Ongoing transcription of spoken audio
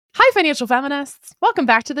Hi, financial feminists. Welcome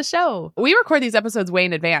back to the show. We record these episodes way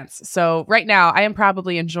in advance. So right now, I am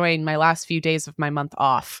probably enjoying my last few days of my month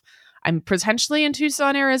off. I'm potentially in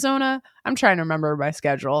Tucson, Arizona. I'm trying to remember my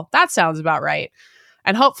schedule. That sounds about right.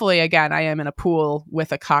 And hopefully, again, I am in a pool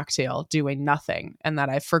with a cocktail doing nothing and that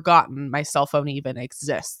I've forgotten my cell phone even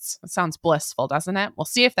exists. It sounds blissful, doesn't it? We'll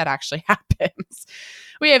see if that actually happens.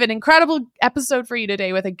 We have an incredible episode for you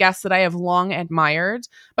today with a guest that I have long admired.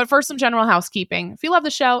 But first, some general housekeeping. If you love the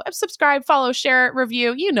show, subscribe, follow, share it,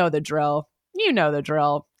 review. You know the drill. You know the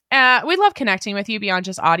drill. We love connecting with you beyond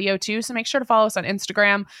just audio too, so make sure to follow us on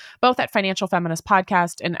Instagram, both at Financial Feminist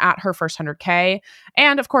Podcast and at Her First 100K,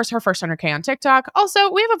 and of course Her First 100K on TikTok.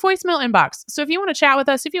 Also, we have a voicemail inbox, so if you want to chat with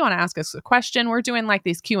us, if you want to ask us a question, we're doing like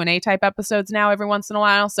these Q&A type episodes now every once in a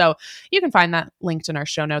while, so you can find that linked in our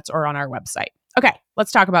show notes or on our website. Okay,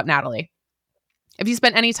 let's talk about Natalie. If you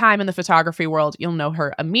spent any time in the photography world, you'll know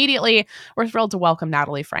her immediately. We're thrilled to welcome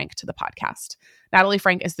Natalie Frank to the podcast. Natalie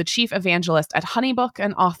Frank is the chief evangelist at Honeybook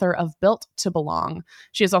and author of Built to Belong.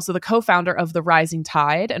 She is also the co-founder of The Rising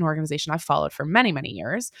Tide, an organization I've followed for many, many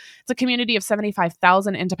years. It's a community of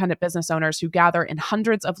 75,000 independent business owners who gather in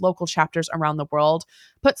hundreds of local chapters around the world.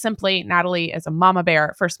 Put simply, Natalie is a mama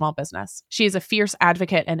bear for small business. She is a fierce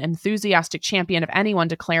advocate and enthusiastic champion of anyone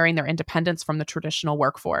declaring their independence from the traditional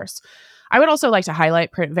workforce. I would also like to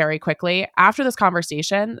highlight very quickly, after this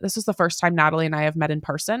conversation, this is the first time Natalie and I have met in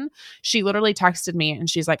person. She literally texted me and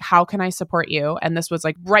she's like, how can I support you? And this was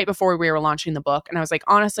like right before we were launching the book. And I was like,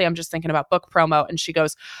 honestly, I'm just thinking about book promo. And she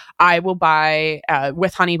goes, I will buy,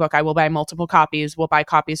 with Honeybook, I will buy multiple copies. We'll buy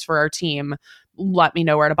copies for our team. Let me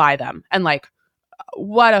know where to buy them. And like,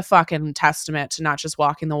 what a fucking testament to not just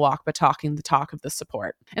walking the walk, but talking the talk of the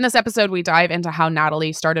support. In this episode, we dive into how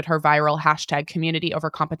Natalie started her viral hashtag community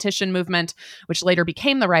over competition movement, which later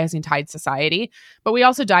became the Rising Tide Society. But we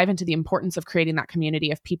also dive into the importance of creating that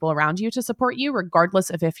community of people around you to support you,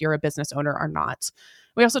 regardless of if you're a business owner or not.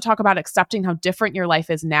 We also talk about accepting how different your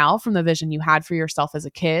life is now from the vision you had for yourself as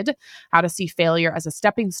a kid, how to see failure as a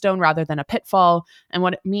stepping stone rather than a pitfall, and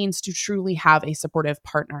what it means to truly have a supportive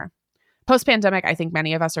partner. Post-pandemic, I think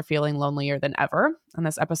many of us are feeling lonelier than ever, and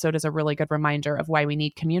this episode is a really good reminder of why we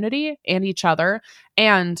need community and each other,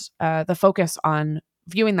 and the focus on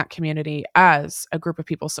viewing that community as a group of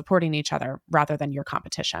people supporting each other rather than your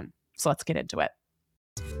competition. So let's get into it.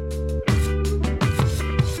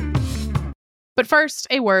 But first,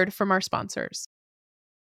 a word from our sponsors.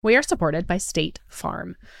 We are supported by State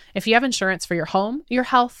Farm. If you have insurance for your home, your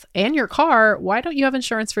health, and your car, why don't you have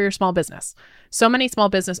insurance for your small business? So many small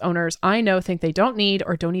business owners I know think they don't need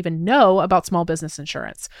or don't even know about small business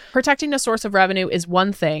insurance. Protecting a source of revenue is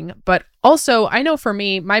one thing, but also I know for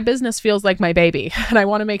me, my business feels like my baby, and I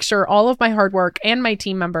want to make sure all of my hard work and my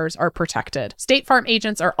team members are protected. State Farm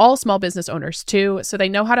agents are all small business owners too, so they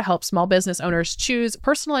know how to help small business owners choose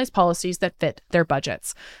personalized policies that fit their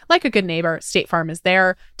budgets. Like a good neighbor, State Farm is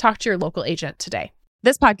there. Talk to your local agent today.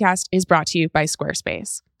 This podcast is brought to you by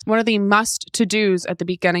Squarespace. One of the must-to-dos at the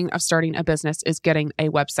beginning of starting a business is getting a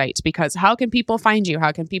website, because how can people find you?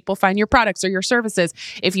 How can people find your products or your services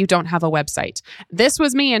if you don't have a website? This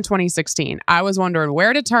was me in 2016. I was wondering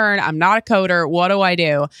where to turn. I'm not a coder. What do I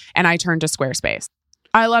do? And I turned to Squarespace.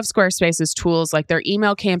 I love Squarespace's tools, like their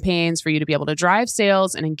email campaigns for you to be able to drive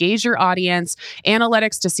sales and engage your audience,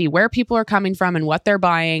 analytics to see where people are coming from and what they're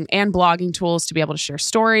buying, and blogging tools to be able to share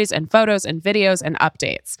stories and photos and videos and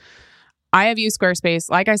updates. I have used Squarespace,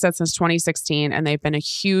 like I said, since 2016, and they've been a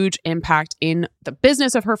huge impact in the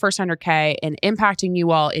business of Her First 100K and impacting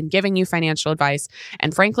you all in giving you financial advice.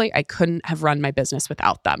 And frankly, I couldn't have run my business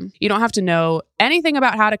without them. You don't have to know anything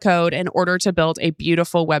about how to code in order to build a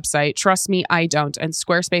beautiful website. Trust me, I don't. And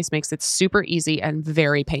Squarespace makes it super easy and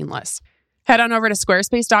very painless. Head on over to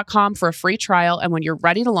squarespace.com for a free trial. And when you're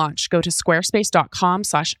ready to launch, go to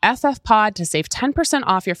squarespace.com/ffpod to save 10%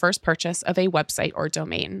 off your first purchase of a website or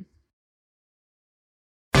domain.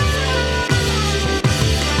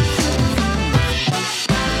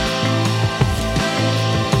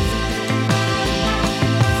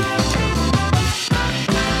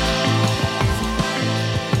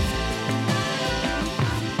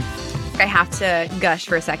 I have to gush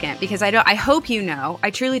for a second because I hope you know,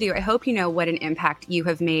 I truly do. I hope you know what an impact you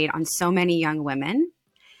have made on so many young women,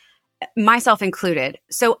 myself included.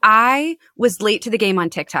 So I was late to the game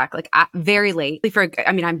on TikTok, like very late.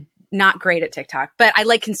 I'm not great at TikTok, but I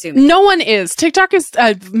like consuming. No one is. TikTok is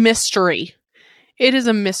a mystery. It is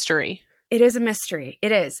a mystery. It is a mystery.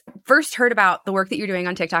 It is. First heard about the work that you're doing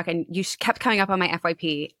on TikTok, and you kept coming up on my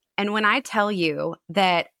FYP. And when I tell you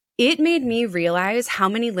that it made me realize how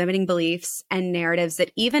many limiting beliefs and narratives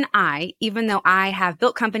that even though I have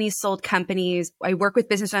built companies, sold companies, I work with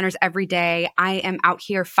business owners every day, I am out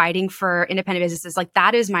here fighting for independent businesses. Like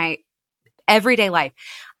that is my everyday life.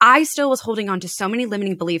 I still was holding on to so many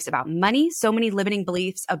limiting beliefs about money, so many limiting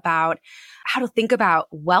beliefs about how to think about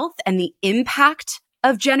wealth and the impact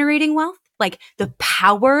of generating wealth, like the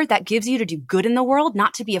power that gives you to do good in the world,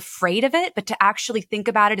 not to be afraid of it, but to actually think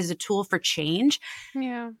about it as a tool for change.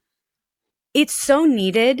 Yeah. It's so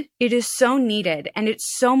needed. It is so needed. And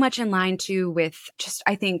it's so much in line too with just,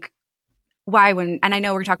 I think, and I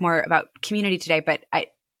know we're going to talk more about community today, but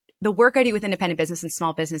the work I do with independent business and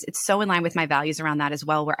small business, it's so in line with my values around that as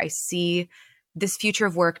well, where I see this future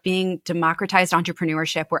of work being democratized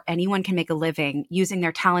entrepreneurship where anyone can make a living using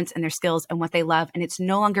their talents and their skills and what they love. And it's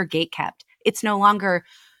no longer gatekept. It's no longer,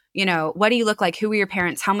 what do you look like? Who are your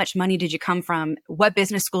parents? How much money did you come from? What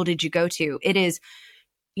business school did you go to? It is,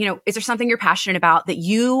 is there something you're passionate about that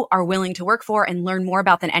you are willing to work for and learn more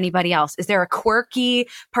about than anybody else? Is there a quirky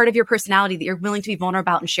part of your personality that you're willing to be vulnerable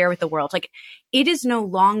about and share with the world? Like, it is no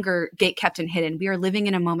longer gatekept and hidden. We are living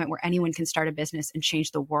in a moment where anyone can start a business and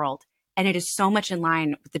change the world. And it is so much in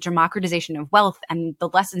line with the democratization of wealth and the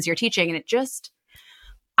lessons you're teaching. And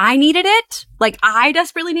I needed it. Like, I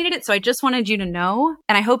desperately needed it. So I just wanted you to know,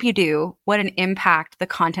 and I hope you do, what an impact the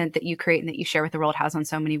content that you create and that you share with the world has on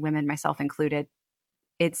so many women, myself included.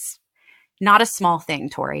 It's not a small thing,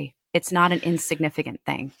 Tori. It's not an insignificant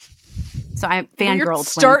thing. So I'm fangirled.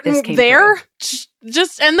 Starting when this came there. through.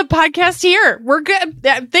 Just end the podcast here. We're good.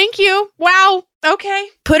 Thank you. Wow. Okay.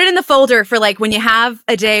 Put it in the folder for like when you have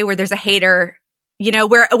a day where there's a hater,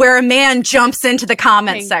 where a man jumps into the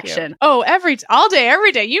comment section. Oh, all day,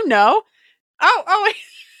 every day. Oh.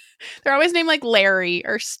 They're always named like Larry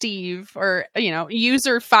or Steve or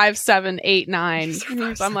user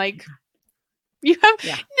 5789. I'm like,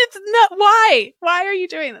 it's not, why are you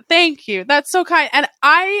doing that? Thank you. That's so kind. And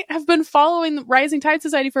I have been following the Rising Tide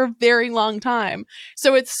Society for a very long time.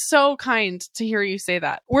 So it's so kind to hear you say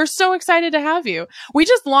that. We're so excited to have you. We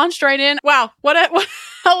just launched right in. Wow. What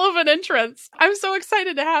hell of an entrance. I'm so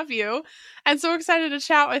excited to have you and so excited to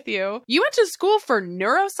chat with you. You went to school for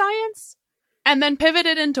neuroscience and then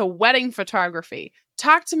pivoted into wedding photography.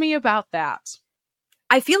 Talk to me about that.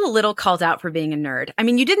 I feel a little called out for being a nerd. I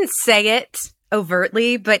mean, you didn't say it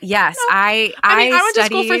overtly, but yes, no. I went to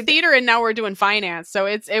school for theater and now we're doing finance. So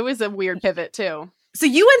it was a weird pivot too. So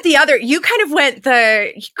you kind of went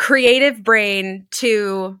the creative brain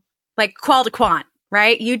to like qual to quant,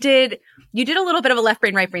 right? You did a little bit of a left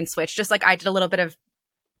brain, right brain switch, just like I did a little bit of,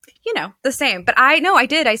 the same. But I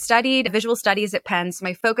did. I studied visual studies at Penn. So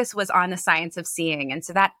my focus was on the science of seeing. And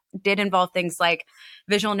so that did involve things like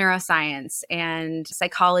visual neuroscience and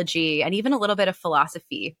psychology and even a little bit of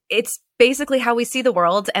philosophy. It's basically how we see the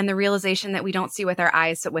world and the realization that we don't see with our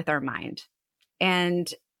eyes, but with our mind.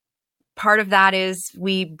 And part of that is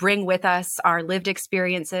we bring with us our lived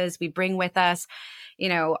experiences. We bring with us,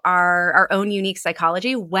 our own unique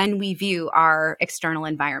psychology when we view our external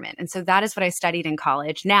environment. And so that is what I studied in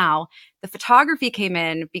college. Now, the photography came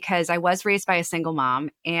in because I was raised by a single mom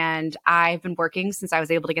and I've been working since I was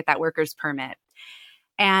able to get that worker's permit.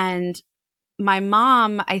 And my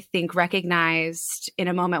mom, I think, recognized in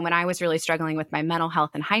a moment when I was really struggling with my mental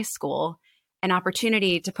health in high school, an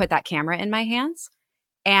opportunity to put that camera in my hands.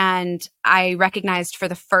 And I recognized for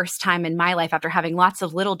the first time in my life, after having lots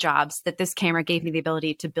of little jobs, that this camera gave me the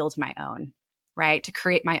ability to build my own, right? To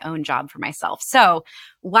create my own job for myself. So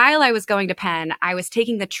while I was going to Penn, I was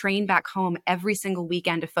taking the train back home every single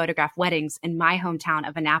weekend to photograph weddings in my hometown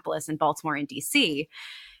of Annapolis and Baltimore and DC.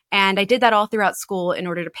 And I did that all throughout school in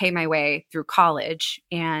order to pay my way through college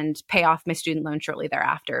and pay off my student loan shortly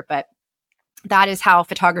thereafter. But that is how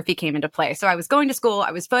photography came into play. So I was going to school,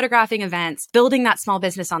 I was photographing events, building that small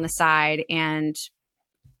business on the side, and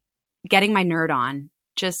getting my nerd on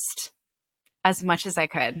just as much as I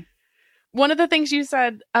could. One of the things you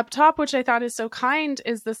said up top, which I thought is so kind,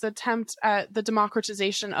 is this attempt at the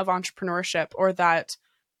democratization of entrepreneurship, or that,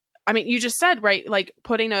 you just said, right, like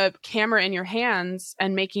putting a camera in your hands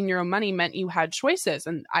and making your own money meant you had choices.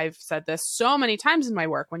 And I've said this so many times in my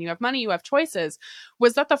work, when you have money, you have choices.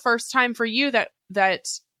 Was that the first time for you that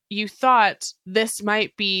you thought this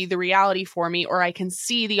might be the reality for me, or I can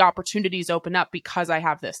see the opportunities open up because I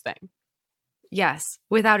have this thing? Yes,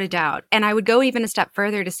 without a doubt. And I would go even a step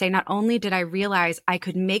further to say, not only did I realize I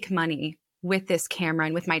could make money with this camera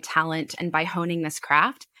and with my talent and by honing this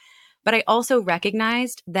craft, But I also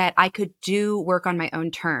recognized that I could do work on my own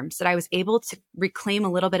terms, that I was able to reclaim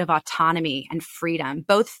a little bit of autonomy and freedom,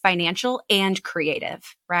 both financial and creative,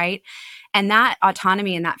 right? And that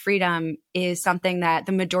autonomy and that freedom is something that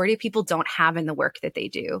the majority of people don't have in the work that they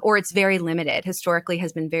do, or it's very limited, historically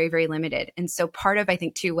has been very, very limited. And so part of, I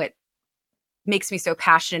think, too, what makes me so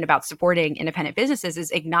passionate about supporting independent businesses is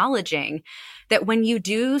acknowledging that when you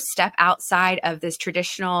do step outside of this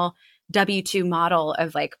traditional W-2 model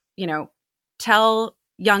of like, you know, tell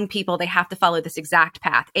young people they have to follow this exact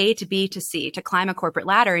path, A to B to C, to climb a corporate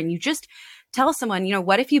ladder, and you just tell someone, you know,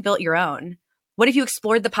 what if you built your own? What if you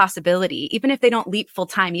explored the possibility, even if they don't leap full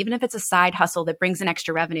time, even if it's a side hustle that brings in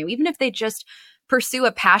extra revenue, even if they just pursue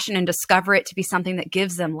a passion and discover it to be something that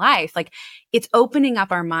gives them life? Like, it's opening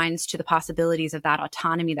up our minds to the possibilities of that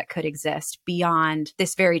autonomy that could exist beyond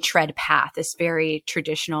this very tread path, this very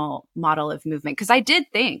traditional model of movement. Because I did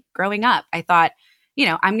think growing up, I thought, you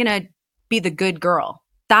know, I'm going to be the good girl.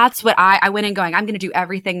 That's what I went in going, I'm going to do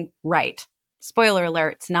everything right. Spoiler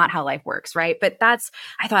alert, it's not how life works, right? But I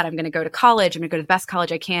thought I'm going to go to college. I'm going to go to the best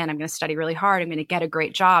college I can. I'm going to study really hard. I'm going to get a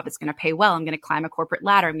great job. It's going to pay well. I'm going to climb a corporate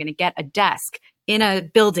ladder. I'm going to get a desk in a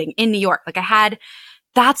building in New York.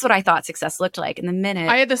 That's what I thought success looked like. In the minute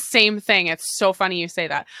I had the same thing. It's so funny you say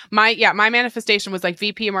that. My manifestation was like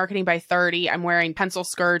VP of marketing by 30. I'm wearing pencil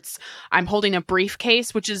skirts. I'm holding a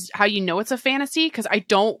briefcase, which is how you know it's a fantasy, because I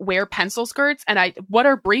don't wear pencil skirts. And what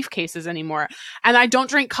are briefcases anymore? And I don't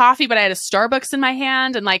drink coffee, but I had a Starbucks in my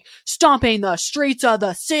hand and like stomping the streets of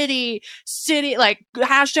the city, like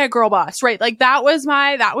hashtag girl boss, right? Like that was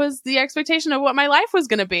the expectation of what my life was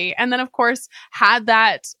going to be. And then of course had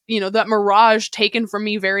that, you know, that mirage taken from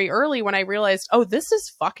me very early when I realized, oh, this is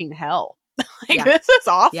fucking hell. This is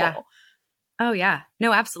awful. Yeah. Oh yeah.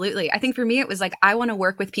 No, absolutely. I think for me, it was like, I want to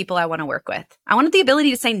work with people I want to work with. I wanted the ability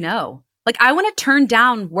to say no. Like, I want to turn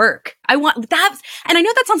down work. I want that. And I know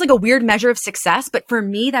that sounds like a weird measure of success, but for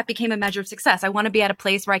me, that became a measure of success. I want to be at a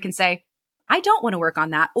place where I can say, I don't want to work on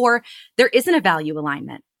that, or there isn't a value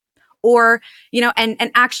alignment, or, you know, and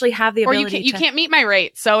actually have the ability you can't meet my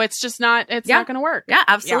rate. So it's just not going to work. Yeah,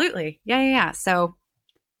 absolutely. Yeah. So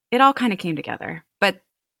it all kind of came together, but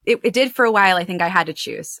it did for a while. I think I had to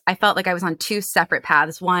choose. I felt like I was on two separate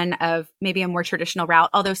paths. One of maybe a more traditional route,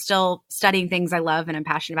 although still studying things I love and I'm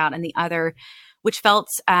passionate about. And the other, which felt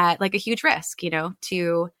like a huge risk, you know,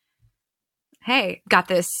 to, hey, got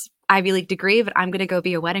this Ivy League degree, but I'm going to go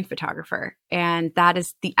be a wedding photographer. And that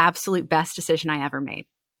is the absolute best decision I ever made.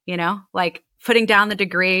 You know, like putting down the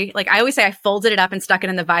degree. Like I always say, I folded it up and stuck it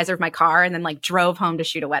in the visor of my car and then like drove home to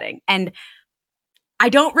shoot a wedding. And I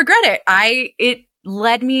don't regret it. It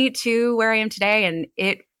led me to where I am today. And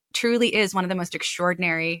it truly is one of the most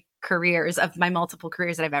extraordinary careers of my multiple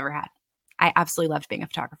careers that I've ever had. I absolutely loved being a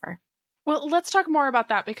photographer. Well, let's talk more about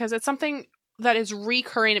that, because it's something that is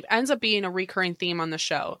recurring. It ends up being a recurring theme on the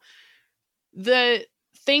show. The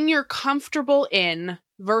thing you're comfortable in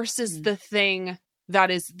versus the thing that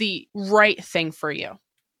is the right thing for you.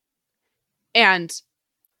 And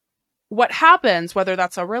what happens, whether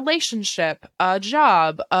that's a relationship, a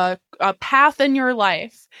job, a path in your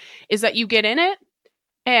life, is that you get in it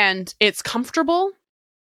and it's comfortable.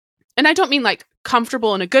 And I don't mean like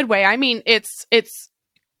comfortable in a good way. I mean, it's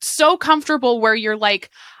so comfortable where you're like,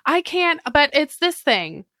 I can't, but it's this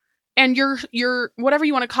thing. And your whatever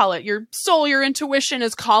you want to call it, your soul, your intuition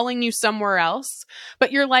is calling you somewhere else.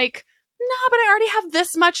 But you're like, no, but I already have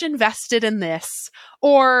this much invested in this.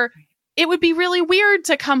 Or it would be really weird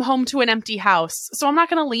to come home to an empty house. So I'm not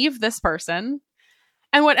going to leave this person.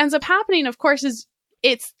 And what ends up happening, of course, is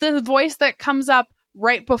it's the voice that comes up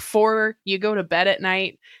right before you go to bed at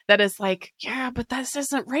night that is like, yeah, but this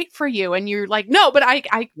isn't right for you. And you're like, no, but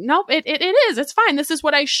nope, it is. It's fine. This is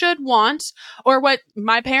what I should want, or what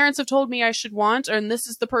my parents have told me I should want, and this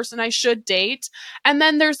is the person I should date. And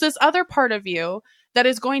then there's this other part of you that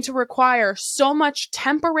is going to require so much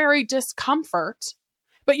temporary discomfort,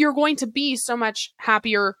 but you're going to be so much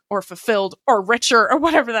happier or fulfilled or richer or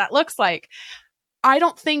whatever that looks like. I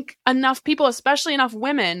don't think enough people, especially enough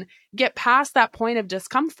women, get past that point of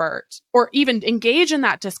discomfort or even engage in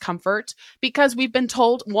that discomfort because we've been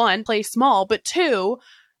told, one, play small, but two,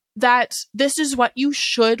 that this is what you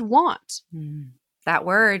should want. That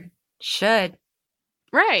word, should.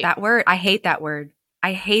 Right. That word, I hate that word.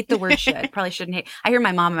 I hate the word should. Probably shouldn't hate. I hear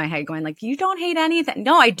my mom in my head going like, you don't hate anything.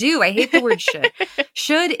 No, I do. I hate the word should.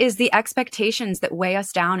 Should is the expectations that weigh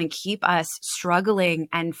us down and keep us struggling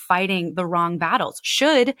and fighting the wrong battles.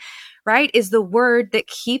 Should, right, is the word that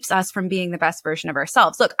keeps us from being the best version of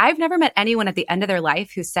ourselves. Look, I've never met anyone at the end of their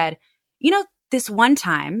life who said, you know, this one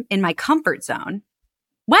time in my comfort zone,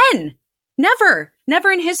 when?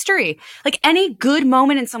 Never in history. Like any good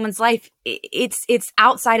moment in someone's life, it's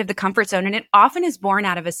outside of the comfort zone. And it often is born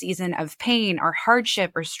out of a season of pain or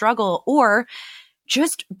hardship or struggle or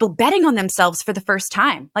just betting on themselves for the first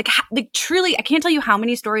time. Like truly, I can't tell you how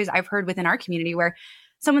many stories I've heard within our community where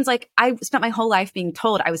someone's like, I spent my whole life being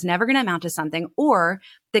told I was never going to amount to something, or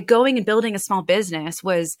that going and building a small business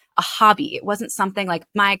was a hobby. It wasn't something like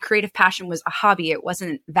my creative passion was a hobby. It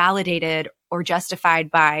wasn't validated or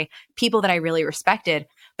justified by people that I really respected.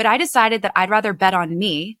 But I decided that I'd rather bet on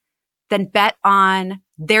me than bet on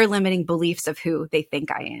their limiting beliefs of who they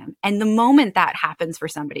think I am. And the moment that happens for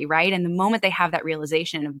somebody, right? And the moment they have that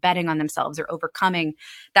realization of betting on themselves or overcoming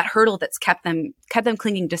that hurdle that's kept them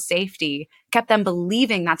clinging to safety, kept them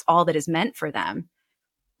believing that's all that is meant for them,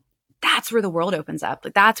 that's where the world opens up.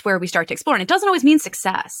 Like that's where we start to explore. And it doesn't always mean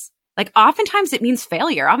success. Like oftentimes it means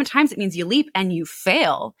failure. Oftentimes it means you leap and you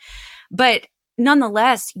fail. But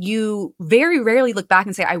nonetheless, you very rarely look back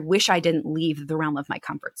and say, I wish I didn't leave the realm of my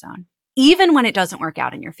comfort zone. Even when it doesn't work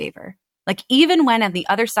out in your favor. Like even when at the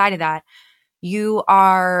other side of that, you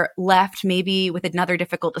are left maybe with another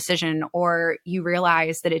difficult decision or you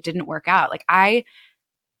realize that it didn't work out. Like I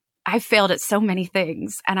failed at so many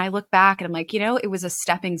things and I look back and I'm like, it was a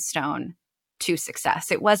stepping stone to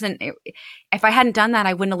success. It wasn't, if I hadn't done that,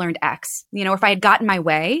 I wouldn't have learned X. If I had gotten my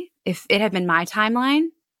way, if it had been my timeline,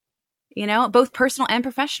 both personal and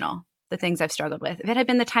professional, the things I've struggled with, if it had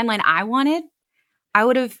been the timeline I wanted,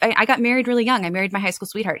 I got married really young. I married my high school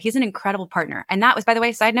sweetheart. He's an incredible partner. And that was, by the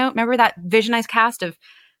way, side note, remember that visionized cast of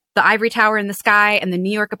the ivory tower in the sky and the New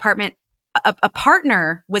York apartment? A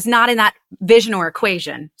partner was not in that vision or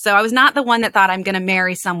equation. So I was not the one that thought I'm going to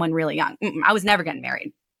marry someone really young. I was never getting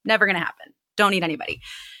married. Never going to happen. Don't need anybody.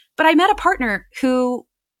 But I met a partner who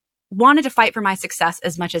wanted to fight for my success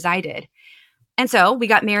as much as I did. And so we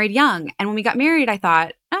got married young. And when we got married, I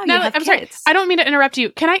thought, oh, you have kids. Sorry. I don't mean to interrupt you.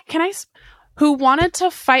 Can I who wanted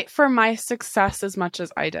to fight for my success as much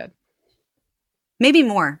as I did? Maybe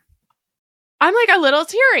more. I'm like a little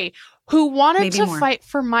teary. Who wanted maybe to more. Fight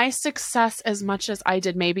for my success as much as I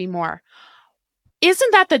did, maybe more.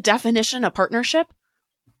 Isn't that the definition of partnership?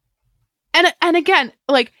 And again,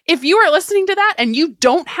 like if you are listening to that and you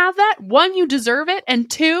don't have that, one, you deserve it.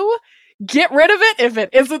 And two, get rid of it if it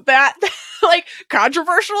isn't that like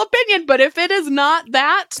controversial opinion. But if it is not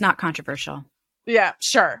that, it's not controversial. Yeah,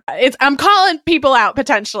 sure. I'm calling people out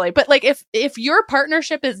potentially, but like if your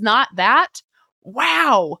partnership is not that,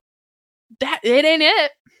 wow, that it ain't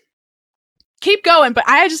it. Keep going, but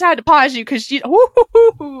I just had to pause you because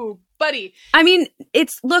buddy. I mean,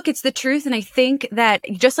 it's the truth, and I think that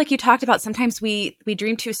just like you talked about, sometimes we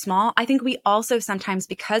dream too small. I think we also sometimes,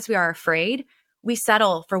 because we are afraid, we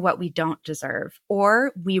settle for what we don't deserve,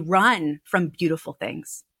 or we run from beautiful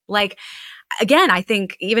things. Like, again, I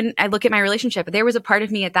think even I look at my relationship, there was a part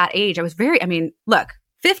of me at that age. Look,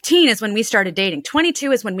 15 is when we started dating.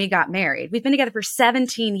 22 is when we got married. We've been together for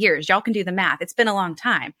 17 years. Y'all can do the math. It's been a long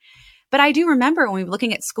time. But I do remember when we were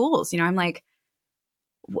looking at schools, I'm like,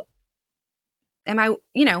 what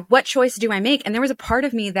choice do I make? And there was a part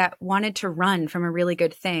of me that wanted to run from a really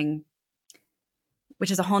good thing,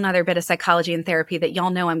 which is a whole nother bit of psychology and therapy that y'all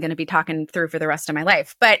know I'm going to be talking through for the rest of my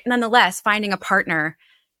life. But nonetheless, finding a partner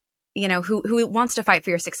who wants to fight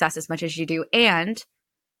for your success as much as you do, and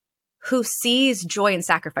who sees joy in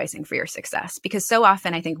sacrificing for your success. Because so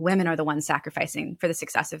often I think women are the ones sacrificing for the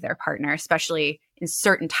success of their partner, especially in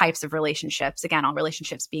certain types of relationships. Again, all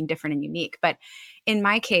relationships being different and unique. But in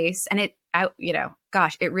my case, and it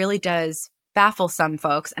really does baffle some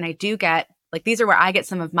folks. And I do get, like, these are where I get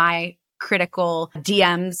some of my critical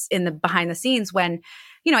DMs in the behind the scenes when,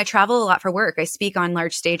 I travel a lot for work. I speak on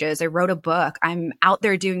large stages. I wrote a book. I'm out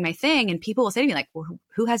there doing my thing. And people will say to me like, well,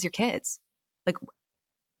 who has your kids? Like,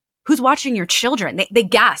 who's watching your children? They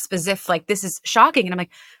gasp as if like, this is shocking. And I'm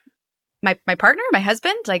like, my partner, my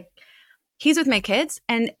husband, like he's with my kids.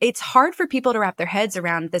 And it's hard for people to wrap their heads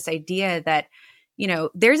around this idea that,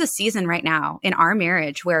 there's a season right now in our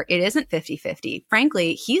marriage where it isn't 50-50.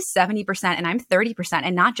 Frankly, he's 70% and I'm 30%,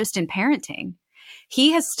 and not just in parenting.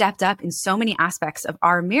 He has stepped up in so many aspects of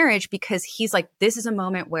our marriage because he's like, this is a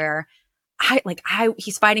moment where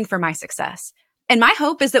he's fighting for my success. And my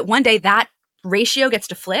hope is that one day that ratio gets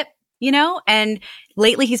to flip, and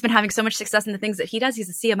lately he's been having so much success in the things that he does. He's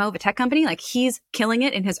the CMO of a tech company. Like he's killing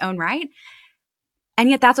it in his own right. And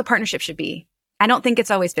yet that's what partnership should be. I don't think it's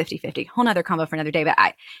always 50-50. Whole nother combo for another day. But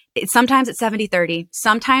sometimes it's 70-30.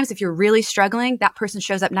 Sometimes if you're really struggling, that person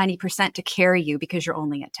shows up 90% to carry you because you're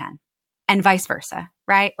only at 10, and vice versa,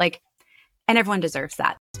 right? Like, and everyone deserves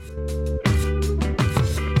that.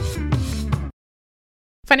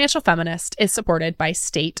 Financial Feminist is supported by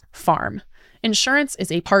State Farm. Insurance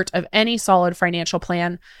is a part of any solid financial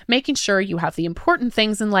plan. Making sure you have the important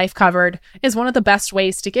things in life covered is one of the best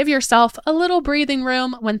ways to give yourself a little breathing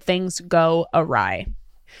room when things go awry.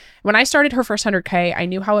 When I started Her First 100K, I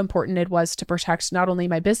knew how important it was to protect not only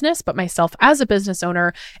my business, but myself as a business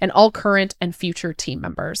owner and all current and future team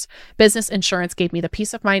members. Business insurance gave me the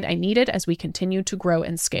peace of mind I needed as we continue to grow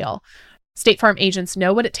and scale. State Farm agents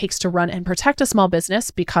know what it takes to run and protect a small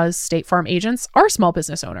business because State Farm agents are small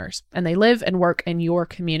business owners and they live and work in your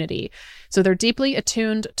community. So they're deeply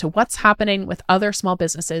attuned to what's happening with other small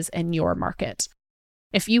businesses in your market.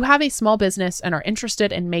 If you have a small business and are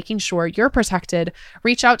interested in making sure you're protected,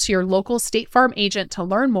 reach out to your local State Farm agent to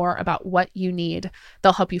learn more about what you need.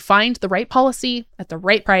 They'll help you find the right policy at the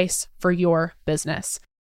right price for your business.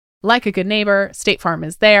 Like a good neighbor, State Farm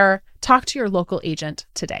is there. Talk to your local agent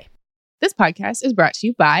today. This podcast is brought to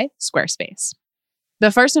you by Squarespace.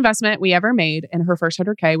 The first investment we ever made in Her First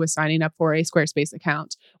 100K was signing up for a Squarespace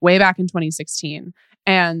account way back in 2016.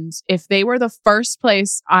 And if they were the first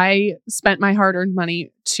place I spent my hard-earned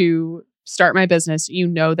money to start my business, you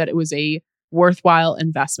know that it was a worthwhile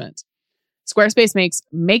investment. Squarespace makes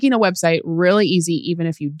making a website really easy, even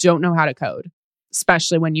if you don't know how to code,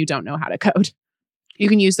 especially when you don't know how to code. You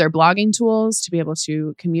can use their blogging tools to be able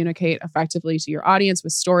to communicate effectively to your audience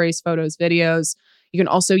with stories, photos, videos. You can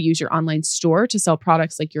also use your online store to sell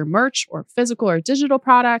products like your merch or physical or digital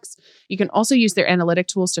products. You can also use their analytic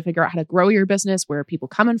tools to figure out how to grow your business. Where are people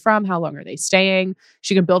coming from? How long are they staying?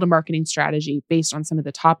 So you can build a marketing strategy based on some of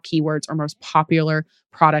the top keywords or most popular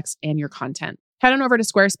products and your content. Head on over to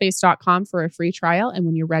squarespace.com for a free trial. And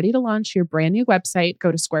when you're ready to launch your brand new website,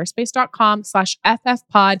 go to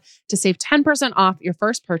squarespace.com/ffpod to save 10% off your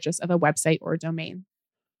first purchase of a website or domain.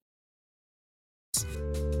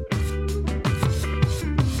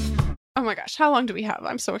 Oh my gosh, how long do we have?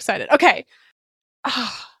 I'm so excited. Okay.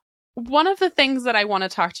 One of the things that I want to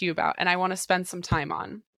talk to you about and I want to spend some time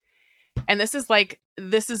on, and this is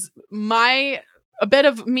a bit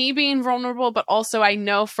of me being vulnerable, but also I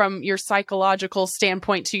know from your psychological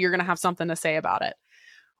standpoint too, you're going to have something to say about it.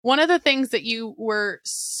 One of the things that you were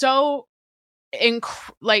so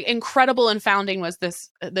incredible in founding was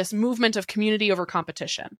this movement of community over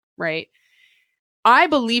competition, right? I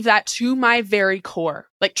believe that to my very core,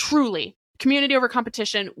 like truly community over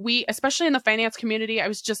competition. We, especially in the finance community, I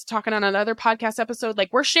was just talking on another podcast episode,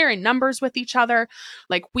 like we're sharing numbers with each other.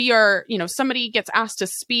 Like we are, somebody gets asked to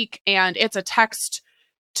speak and it's a text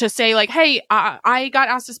to say like, hey, I got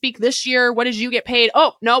asked to speak this year. What did you get paid?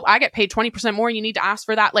 Oh, no, I get paid 20% more. You need to ask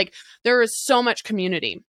for that. Like there is so much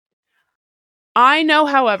community. I know,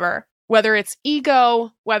 however, whether it's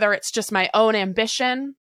ego, whether it's just my own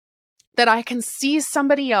ambition, that I can see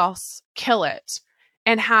somebody else kill it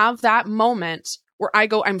and have that moment where I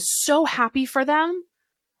go, I'm so happy for them,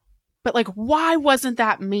 but like, why wasn't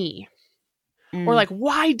that me? Or like,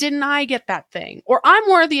 why didn't I get that thing? Or I'm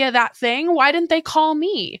worthy of that thing. Why didn't they call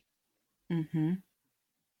me? Mm-hmm.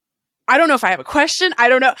 I don't know if I have a question. I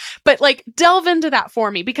don't know. But like, delve into that for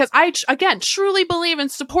me because I, again, truly believe in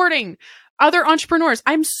supporting other entrepreneurs.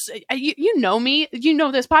 You know me, you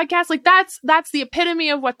know this podcast. Like that's the epitome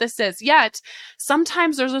of what this is. Yet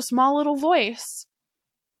sometimes there's a small little voice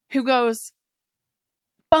who goes,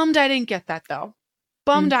 bummed I didn't get that though.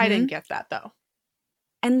 Bummed I didn't get that though.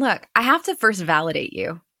 And look, I have to first validate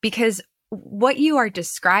you because what you are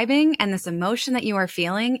describing and this emotion that you are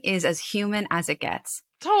feeling is as human as it gets.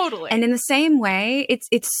 Totally. And in the same way, it's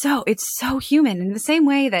so human. In the same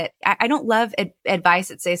way that I don't love advice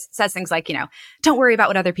that says things like, don't worry about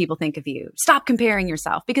what other people think of you. Stop comparing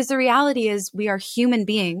yourself. Because the reality is we are human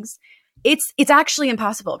beings. It's actually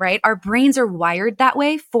impossible, right? Our brains are wired that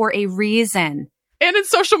way for a reason. And in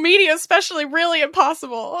social media, especially, really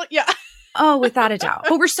impossible. Yeah. Oh, without a doubt.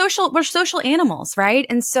 But we're social animals, right?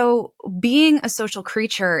 And so being a social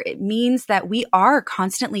creature, it means that we are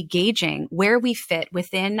constantly gauging where we fit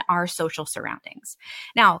within our social surroundings.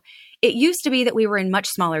 Now, it used to be that we were in much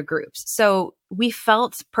smaller groups. So we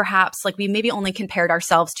felt perhaps like we maybe only compared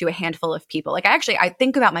ourselves to a handful of people. Like I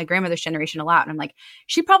think about my grandmother's generation a lot. And I'm like,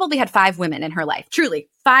 she probably had 5 women in her life, truly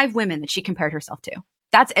 5 women that she compared herself to.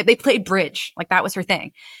 They played bridge. Like that was her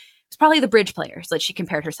thing. It's probably the bridge players that she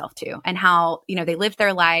compared herself to and how, they lived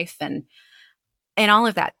their life and all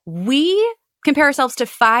of that. We compare ourselves to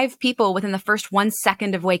 5 people within the first 1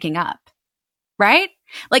 second of waking up, right?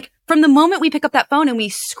 Like from the moment we pick up that phone and we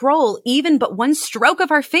scroll even but one stroke of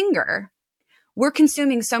our finger, we're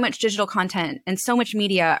consuming so much digital content and so much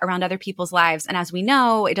media around other people's lives. And as we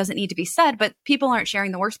know, it doesn't need to be said, but people aren't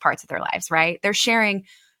sharing the worst parts of their lives, right? They're sharing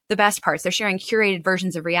the best parts. They're sharing curated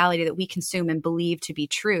versions of reality that we consume and believe to be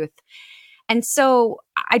truth. And so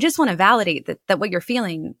I just want to validate that what you're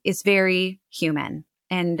feeling is very human.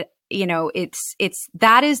 And,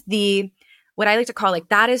 that is what I like to call, like,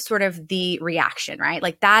 that is sort of the reaction, right?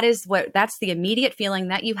 Like that's the immediate feeling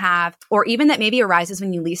that you have, or even that maybe arises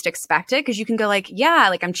when you least expect it. Cause you can go like, yeah,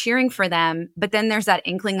 like I'm cheering for them. But then there's that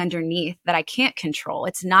inkling underneath that I can't control.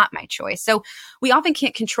 It's not my choice. So we often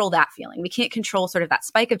can't control that feeling. We can't control sort of that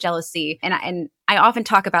spike of jealousy. And I often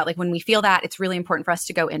talk about, like, when we feel that, it's really important for us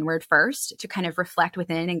to go inward first, to kind of reflect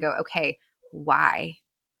within and go, okay, why?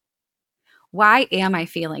 Why am I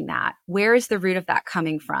feeling that? Where is the root of that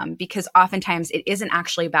coming from? Because oftentimes it isn't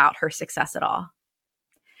actually about her success at all.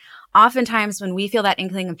 Oftentimes when we feel that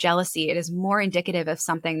inkling of jealousy, it is more indicative of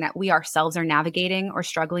something that we ourselves are navigating or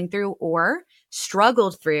struggling through, or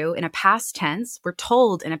struggled through in a past tense. We're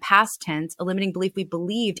told in a past tense, a limiting belief we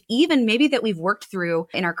believed, even maybe that we've worked through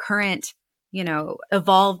in our current,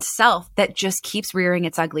 evolved self, that just keeps rearing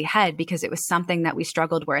its ugly head because it was something that we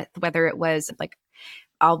struggled with, whether it was like,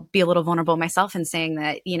 I'll be a little vulnerable myself in saying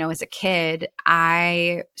that, as a kid,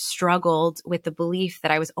 I struggled with the belief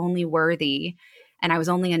that I was only worthy and I was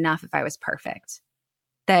only enough if I was perfect.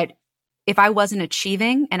 That if I wasn't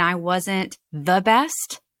achieving and I wasn't the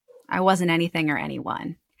best, I wasn't anything or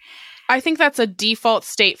anyone. I think that's a default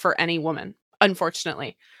state for any woman,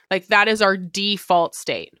 unfortunately. Like, that is our default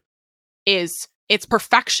state, is it's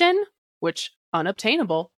perfection, which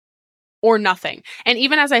unobtainable, or nothing. And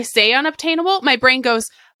even as I say unobtainable, my brain goes,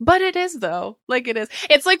 but it is though. Like, it is.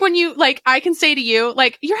 It's like when you, like, I can say to you,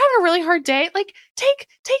 like, you're having a really hard day. Like, take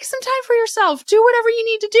some time for yourself. Do whatever you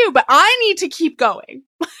need to do. But I need to keep going.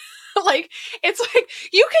 Like, it's like,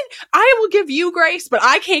 I will give you grace, but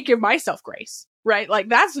I can't give myself grace. Right? Like,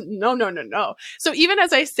 that's no. So even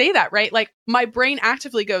as I say that, right? Like, my brain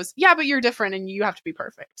actively goes, yeah, but you're different and you have to be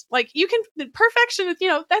perfect. Like, perfection,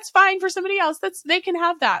 that's fine for somebody else. They can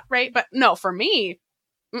have that. Right? But no, for me,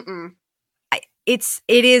 it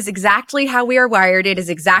is exactly how we are wired. It is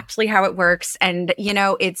exactly how it works. And,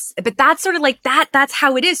 but that's sort of like that's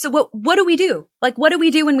how it is. So what do we do? Like, what do we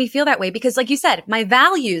do when we feel that way? Because like you said, my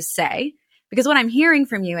values say, because what I'm hearing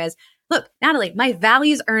from you is, look, Natalie, my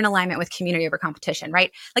values are in alignment with community over competition,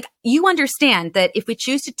 right? Like, you understand that if we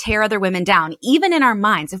choose to tear other women down, even in our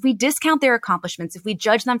minds, if we discount their accomplishments, if we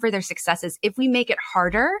judge them for their successes, if we make it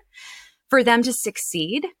harder for them to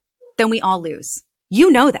succeed, then we all lose.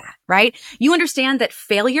 You know that, right? You understand that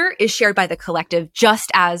failure is shared by the collective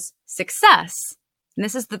just as success. And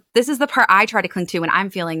this is the part I try to cling to when I'm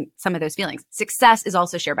feeling some of those feelings. Success is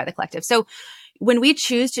also shared by the collective. So when we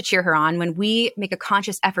choose to cheer her on, when we make a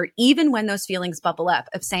conscious effort, even when those feelings bubble up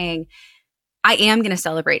of saying, I am going to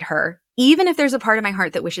celebrate her, even if there's a part of my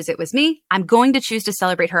heart that wishes it was me, I'm going to choose to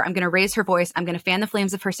celebrate her. I'm going to raise her voice. I'm going to fan the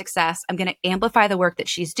flames of her success. I'm going to amplify the work that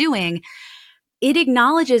she's doing. It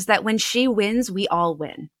acknowledges that when she wins, we all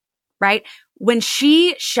win, right? When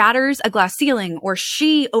she shatters a glass ceiling, or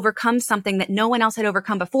she overcomes something that no one else had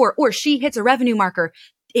overcome before, or she hits a revenue marker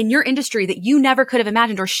in your industry that you never could have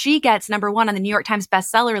imagined, or she gets number 1 on the New York Times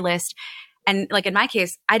bestseller list. And like in my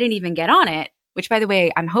case, I didn't even get on it, which, by the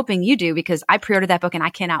way, I'm hoping you do, because I pre-ordered that book and I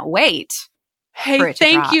cannot wait. Hey,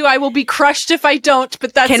 thank you. I will be crushed if I don't,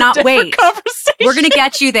 but that's cannot a different wait. Conversation. We're going to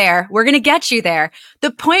get you there. We're going to get you there.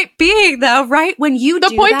 The point being, though, right? When you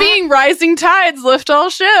the point being, rising tides lift all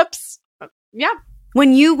ships. Yeah.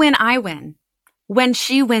 When you win, I win. When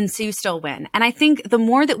she wins, you still win. And I think the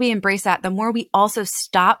more that we embrace that, the more we also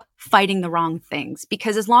stop fighting the wrong things.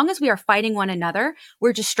 Because as long as we are fighting one another,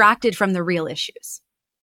 we're distracted from the real issues.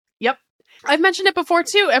 Yep. I've mentioned it before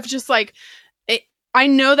too, of just like, I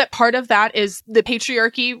know that part of that is the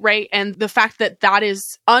patriarchy, right? And the fact that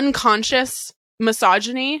is unconscious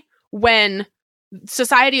misogyny, when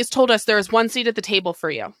society has told us there is one seat at the table for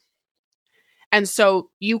you. And so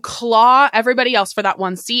you claw everybody else for that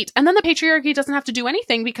one seat. And then the patriarchy doesn't have to do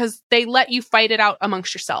anything because they let you fight it out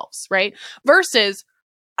amongst yourselves, right? Versus,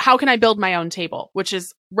 how can I build my own table, which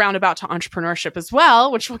is roundabout to entrepreneurship as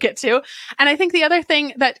well, which we'll get to. And I think the other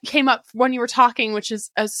thing that came up when you were talking, which is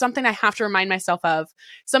something I have to remind myself of,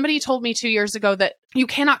 somebody told me 2 years ago that you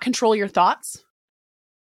cannot control your thoughts.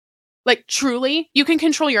 Like, truly, you can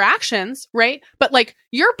control your actions, right? But like,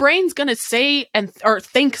 your brain's going to say or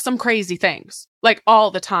think some crazy things, like, all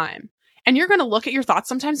the time. And you're going to look at your thoughts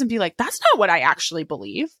sometimes and be like, that's not what I actually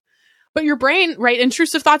believe. But your brain, right?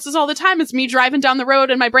 Intrusive thoughts is all the time. It's me driving down the road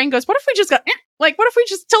and my brain goes, what if we just got Like, what if we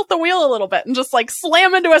just tilt the wheel a little bit and just like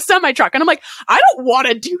slam into a semi truck? And I'm like, I don't want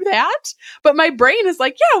to do that. But my brain is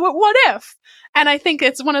like, yeah, what if? And I think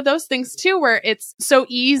it's one of those things too, where it's so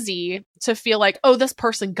easy to feel like, oh, this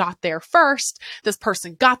person got there first. This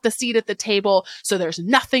person got the seat at the table. So there's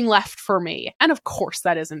nothing left for me. And of course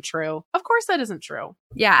that isn't true. Of course that isn't true.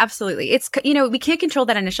 Yeah, absolutely. It's, you know, we can't control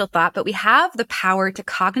that initial thought, but we have the power to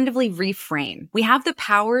cognitively reframe. We have the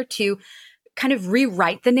power to kind of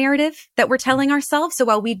rewrite the narrative that we're telling ourselves. So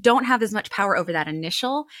while we don't have as much power over that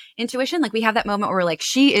initial intuition, like we have that moment where we're like,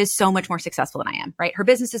 she is so much more successful than I am, right? Her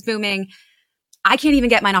business is booming. I can't even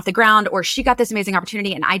get mine off the ground, or she got this amazing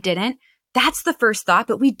opportunity and I didn't. That's the first thought.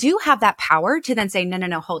 But we do have that power to then say,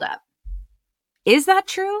 no, hold up. Is that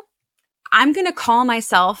true? I'm going to call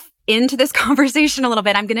myself into this conversation a little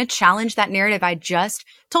bit. I'm going to challenge that narrative I just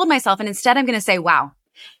told myself. And instead, I'm going to say, wow,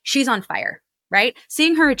 she's on fire, right?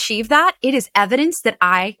 Seeing her achieve that, it is evidence that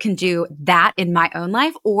I can do that in my own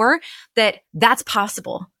life, or that that's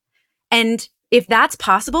possible. And if that's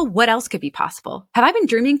possible, what else could be possible? Have I been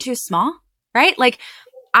dreaming too small? Right? Like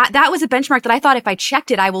that was a benchmark that I thought if I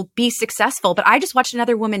checked it, I will be successful. But I just watched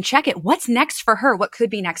another woman check it. What's next for her? What could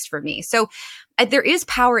be next for me? So there is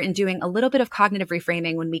power in doing a little bit of cognitive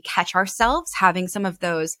reframing when we catch ourselves having some of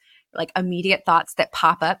those like immediate thoughts that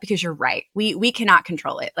pop up, because you're right. We cannot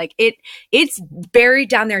control it. Like it's buried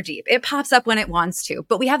down there deep. It pops up when it wants to,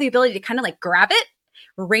 but we have the ability to kind of like grab it,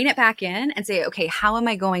 rein it back in and say, okay, how am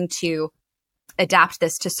I going to adapt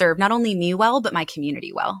this to serve not only me well, but my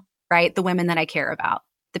community well? Right? The women that I care about,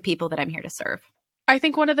 the people that I'm here to serve. I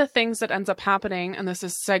think one of the things that ends up happening, and this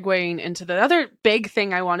is segueing into the other big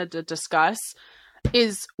thing I wanted to discuss,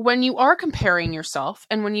 is when you are comparing yourself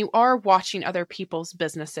and when you are watching other people's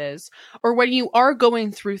businesses, or when you are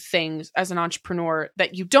going through things as an entrepreneur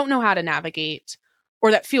that you don't know how to navigate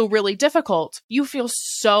or that feel really difficult, you feel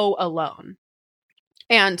so alone.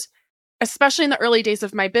 And especially in the early days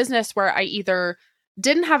of my business, where I either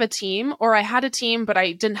didn't have a team, or I had a team, but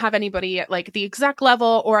I didn't have anybody at like the exec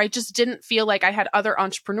level, or I just didn't feel like I had other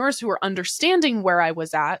entrepreneurs who were understanding where I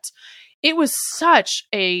was at. It was such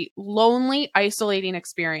a lonely, isolating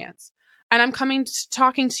experience. And I'm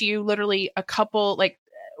talking to you literally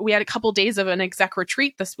we had a couple days of an exec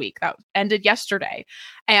retreat this week that ended yesterday.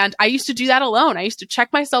 And I used to do that alone. I used to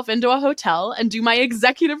check myself into a hotel and do my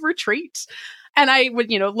executive retreat. And I would,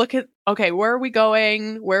 look at, okay, where are we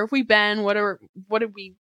going? Where have we been? What did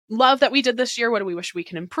we love that we did this year? What do we wish we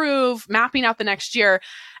can improve? Mapping out the next year.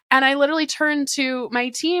 And I literally turned to my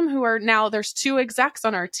team, who are now, there's 2 execs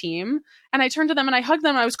on our team. And I turned to them and I hugged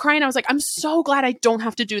them. And I was crying. I was like, I'm so glad I don't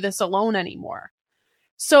have to do this alone anymore.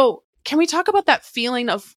 So can we talk about that feeling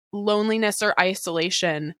of loneliness or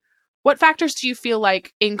isolation? What factors do you feel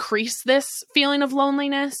like increase this feeling of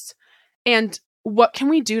loneliness? And what can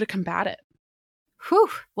we do to combat it?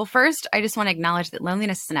 Whew. Well, first, I just want to acknowledge that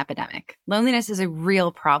loneliness is an epidemic. Loneliness is a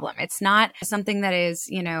real problem. It's not something that is,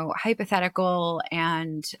 hypothetical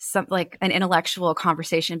and like an intellectual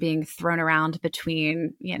conversation being thrown around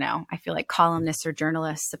between, I feel like columnists or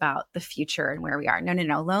journalists about the future and where we are.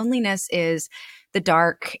 No. Loneliness is the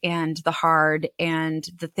dark and the hard and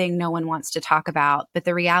the thing no one wants to talk about. But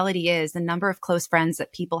the reality is the number of close friends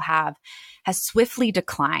that people have has swiftly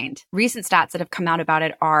declined. Recent stats that have come out about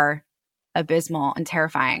it are abysmal and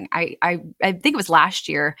terrifying. I think it was last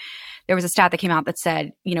year, there was a stat that came out that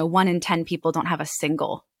said, 1 in 10 people don't have a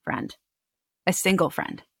single friend.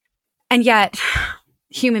 And yet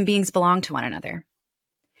human beings belong to one another.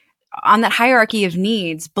 On that hierarchy of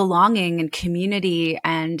needs, belonging and community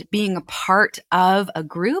and being a part of a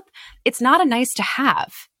group, it's not a nice to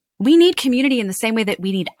have. We need community in the same way that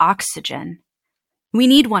we need oxygen. We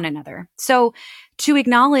need one another. So to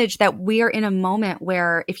acknowledge that we are in a moment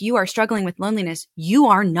where if you are struggling with loneliness, you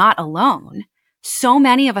are not alone. So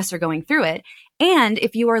many of us are going through it. And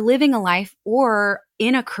if you are living a life or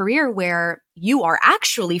in a career where you are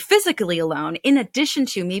actually physically alone, in addition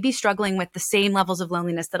to maybe struggling with the same levels of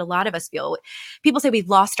loneliness that a lot of us feel, people say we've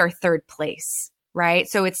lost our third place, right?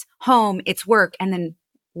 So it's home, it's work, and then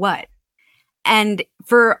what? And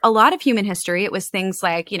for a lot of human history, it was things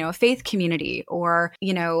like, a faith community or,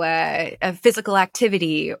 a physical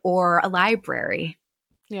activity or a library.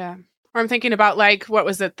 Yeah. Or I'm thinking about what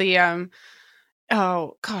was it? The,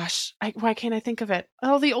 oh gosh, why can't I think of it?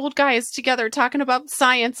 Oh, the old guys together talking about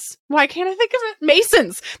science. Why can't I think of it?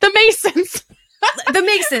 Masons, the Masons. The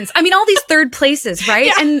Masons. I mean, all these third places, right?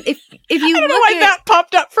 Yeah. And if you I don't know why that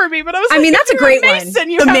popped up for me, but I was that's a great one.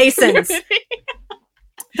 The Masons.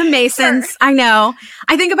 The Masons. Sure. I know.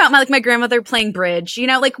 I think about my grandmother playing bridge,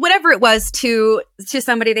 whatever it was to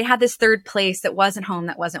somebody, they had this third place that wasn't home,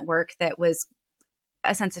 that wasn't work, that was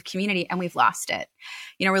a sense of community, and we've lost it.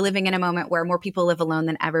 We're living in a moment where more people live alone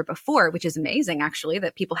than ever before, which is amazing, actually,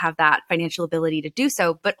 that people have that financial ability to do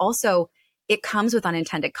so. But also, it comes with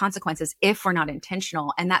unintended consequences if we're not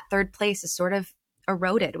intentional. And that third place is sort of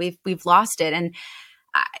eroded. We've lost it. And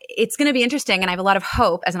it's going to be interesting. And I have a lot of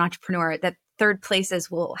hope as an entrepreneur that third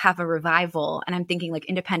places will have a revival. And I'm thinking like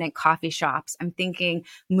independent coffee shops. I'm thinking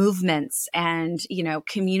movements and,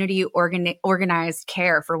 community organized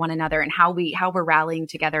care for one another, and how we're rallying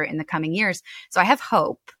together in the coming years. So I have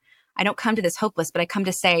hope. I don't come to this hopeless, but I come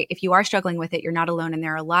to say, if you are struggling with it, you're not alone. And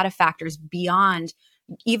there are a lot of factors beyond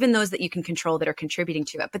even those that you can control that are contributing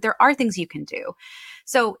to it. But there are things you can do.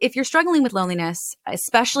 So if you're struggling with loneliness,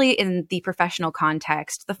 especially in the professional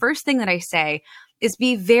context, the first thing that I say is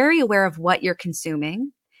be very aware of what you're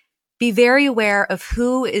consuming. Be very aware of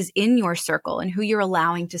who is in your circle and who you're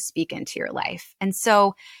allowing to speak into your life. And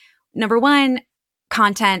so, number one,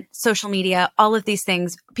 content, social media, all of these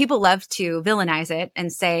things, people love to villainize it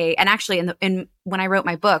and say, and actually when I wrote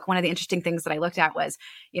my book, one of the interesting things that I looked at was,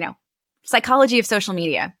 psychology of social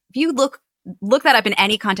media. If you look that up in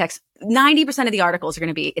any context, 90% of the articles are going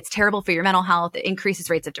to be, it's terrible for your mental health. It increases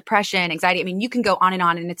rates of depression, anxiety. I mean, you can go on,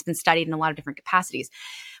 and it's been studied in a lot of different capacities.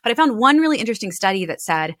 But I found one really interesting study that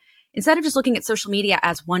said, instead of just looking at social media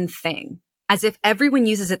as one thing, as if everyone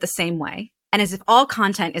uses it the same way, and as if all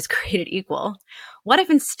content is created equal, what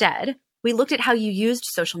if instead we looked at how you used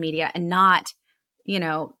social media and not,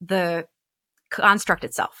 the construct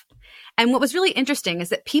itself? And what was really interesting is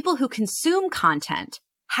that people who consume content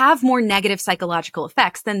have more negative psychological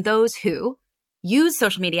effects than those who use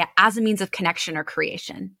social media as a means of connection or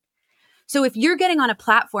creation. So if you're getting on a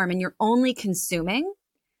platform and you're only consuming,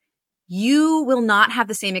 you will not have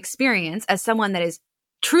the same experience as someone that is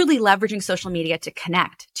truly leveraging social media to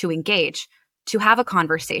connect, to engage, to have a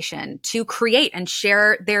conversation, to create and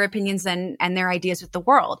share their opinions and their ideas with the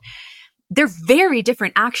world. They're very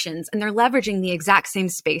different actions, and they're leveraging the exact same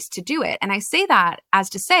space to do it. And I say that as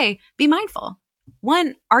to say, be mindful.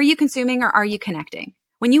 One, are you consuming or are you connecting?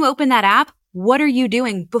 When you open that app, what are you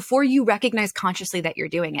doing before you recognize consciously that you're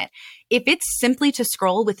doing it? If it's simply to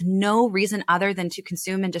scroll with no reason other than to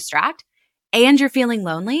consume and distract, and you're feeling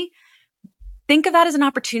lonely, think of that as an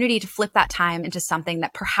opportunity to flip that time into something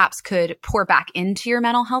that perhaps could pour back into your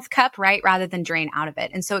mental health cup, right? Rather than drain out of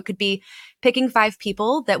it. And so it could be picking 5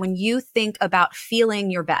 people that when you think about feeling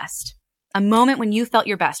your best, a moment when you felt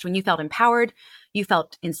your best, when you felt empowered, you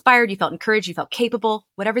felt inspired, you felt encouraged, you felt capable,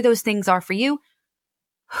 whatever those things are for you,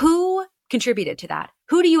 who contributed to that?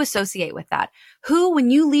 Who do you associate with that? Who, when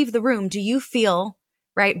you leave the room, do you feel,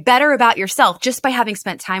 right, better about yourself just by having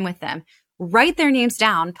spent time with them? Write their names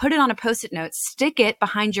down, put it on a Post-it note, stick it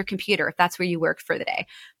behind your computer if that's where you work for the day.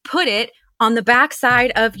 Put it on the back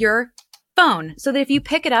side of your phone so that if you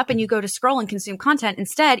pick it up and you go to scroll and consume content,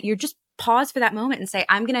 instead, you just pause for that moment and say,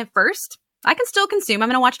 I can still consume. I'm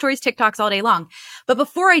going to watch Tori's TikToks all day long. But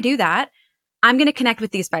before I do that, I'm going to connect with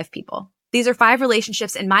these 5 people. These are 5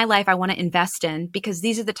 relationships in my life I want to invest in because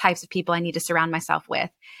these are the types of people I need to surround myself with.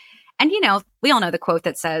 And, we all know the quote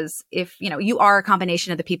that says, if, you are a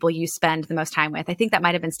combination of the people you spend the most time with. I think that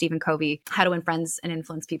might have been Stephen Covey, How to Win Friends and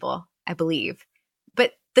Influence People, I believe.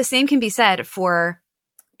 But the same can be said for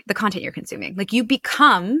the content you're consuming. Like you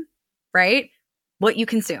become, right, what you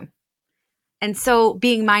consume. And so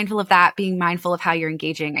being mindful of that, being mindful of how you're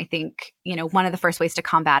engaging, I think, one of the first ways to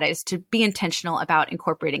combat it is to be intentional about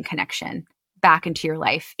incorporating connection back into your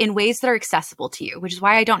life in ways that are accessible to you, which is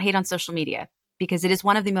why I don't hate on social media, because it is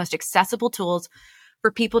one of the most accessible tools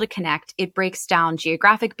for people to connect. It breaks down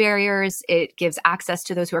geographic barriers. It gives access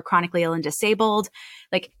to those who are chronically ill and disabled.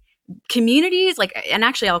 Like communities, and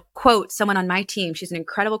actually I'll quote someone on my team. She's an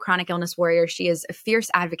incredible chronic illness warrior. She is a fierce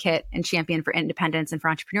advocate and champion for independence and for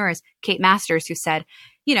entrepreneurs, Kate Masters, who said,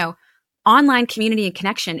 online community and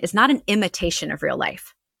connection is not an imitation of real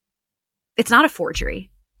life. It's not a forgery.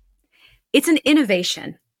 It's an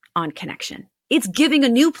innovation on connection. It's giving a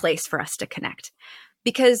new place for us to connect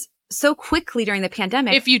because so quickly during the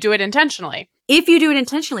pandemic. If you do it intentionally.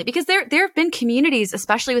 Because there have been communities,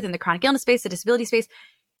 especially within the chronic illness space, the disability space,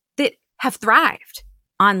 that have thrived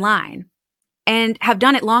online and have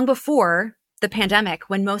done it long before the pandemic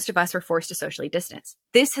when most of us were forced to socially distance.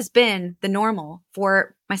 This has been the normal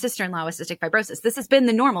for my sister-in-law with cystic fibrosis. This has been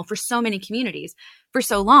the normal for so many communities for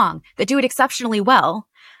so long that do it exceptionally well.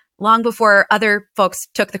 Long before other folks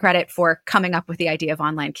took the credit for coming up with the idea of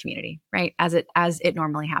online community, right? As it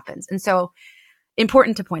normally happens. And so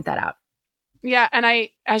important to point that out. Yeah. And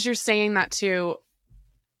as you're saying that too,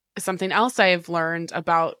 something else I've learned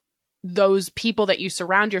about those people that you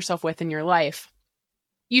surround yourself with in your life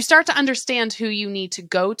you start to understand who you need to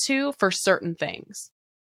go to for certain things.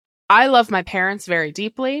 I love my parents very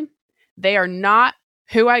deeply. They are not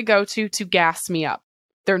who I go to gas me up.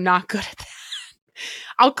 They're not good at that.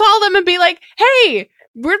 I'll call them and be like, hey,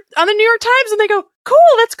 we're on the New York Times. And they go, cool,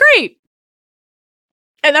 that's great.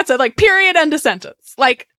 And that's a like period, end of sentence.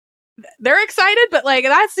 Like, they're excited, but like,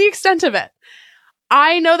 that's the extent of it.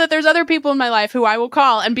 I know that there's other people in my life who I will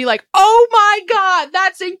call and be like, oh my God,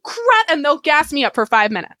 that's incredible. And they'll gas me up for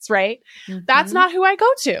 5 minutes, right? Mm-hmm. That's not who I go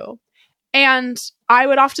to. And I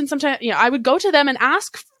would often sometimes, I would go to them and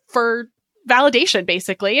ask for validation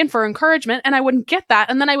basically and for encouragement, and I wouldn't get that.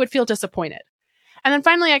 And then I would feel disappointed. And then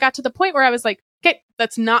finally I got to the point where I was like, okay,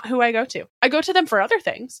 that's not who I go to. I go to them for other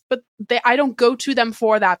things, but I don't go to them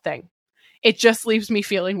for that thing. It just leaves me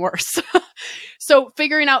feeling worse. So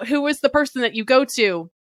figuring out who is the person that you go to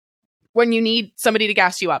when you need somebody to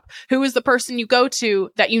gas you up, who is the person you go to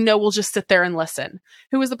that you know will just sit there and listen,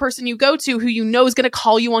 who is the person you go to who you know is going to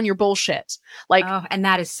call you on your bullshit. Like, oh, and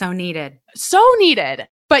that is so needed. So needed.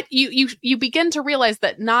 But you begin to realize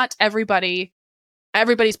that not everybody's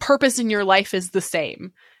purpose in your life is the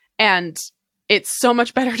same. And it's so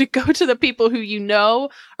much better to go to the people who you know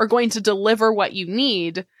are going to deliver what you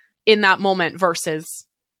need in that moment versus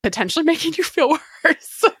potentially making you feel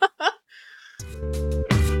worse.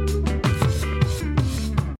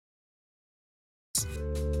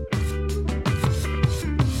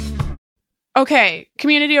 Okay,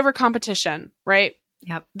 community over competition, right?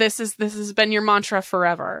 Yep. This has been your mantra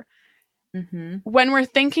forever. Mm-hmm. When we're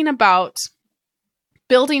thinking about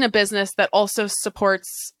building a business that also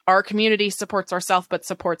supports our community, supports ourselves, but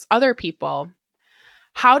supports other people,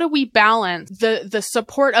 how do we balance the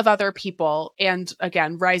support of other people and,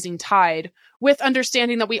 again, rising tide with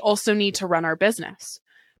understanding that we also need to run our business?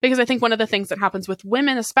 Because I think one of the things that happens with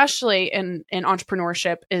women, especially in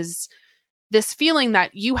entrepreneurship, is this feeling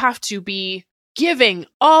that you have to be giving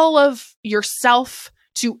all of yourself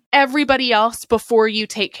to everybody else before you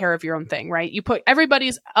take care of your own thing, right? You put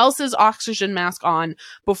everybody else's oxygen mask on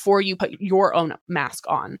before you put your own mask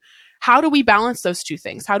on. How do we balance those two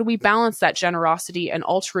things? How do we balance that generosity and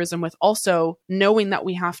altruism with also knowing that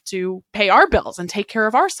we have to pay our bills and take care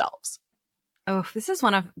of ourselves? Oh, this is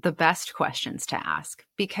one of the best questions to ask,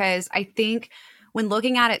 because I think when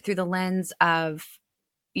looking at it through the lens of,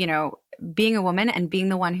 being a woman and being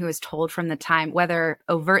the one who is told from the time, whether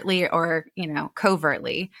overtly or,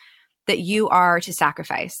 covertly, that you are to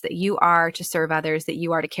sacrifice, that you are to serve others, that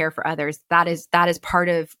you are to care for others, that is part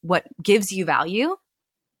of what gives you value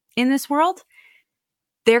in this world.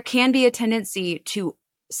 There can be a tendency to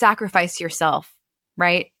sacrifice yourself,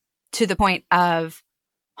 right? To the point of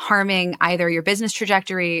harming either your business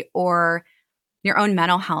trajectory or your own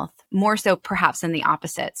mental health, more so perhaps than the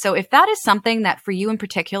opposite. So if that is something that for you in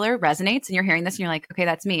particular resonates and you're hearing this and you're like, okay,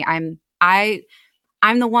 that's me. I'm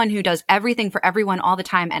the one who does everything for everyone all the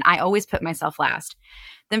time, and I always put myself last.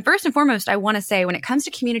 Then first and foremost, I want to say when it comes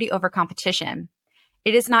to community over competition,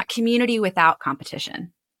 it is not community without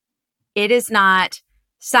competition. It is not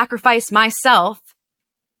sacrifice myself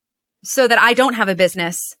so that I don't have a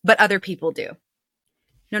business, but other people do.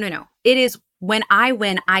 No. It is when I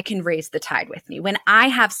win, I can raise the tide with me. When I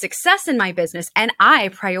have success in my business and I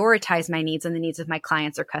prioritize my needs and the needs of my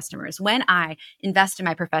clients or customers, when I invest in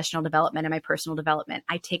my professional development and my personal development,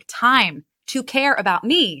 I take time to care about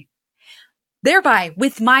me. Thereby,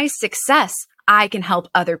 with my success, I can help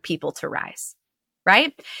other people to rise,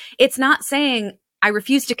 right? It's not saying I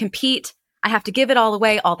refuse to compete. I have to give it all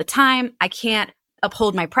away all the time. I can't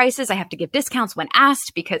uphold my prices. I have to give discounts when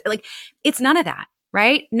asked because it's none of that,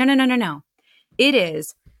 right? No. It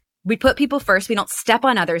is, we put people first. We don't step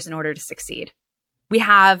on others in order to succeed. We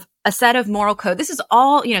have a set of moral code. This is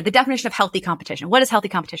all, the definition of healthy competition. What is healthy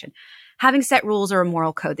competition? Having set rules or a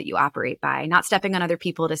moral code that you operate by, not stepping on other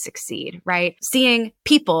people to succeed, right? Seeing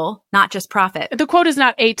people, not just profit. The quote is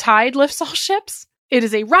not a tide lifts all ships. It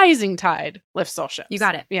is a rising tide lifts all ships. You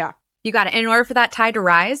got it. Yeah. You got it. And in order for that tide to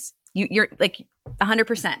rise, you're like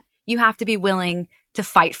 100%. You have to be willing to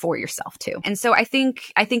fight for yourself too. And so I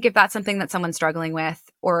think if that's something that someone's struggling with,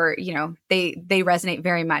 or, they resonate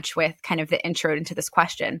very much with kind of the intro into this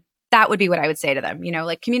question, that would be what I would say to them.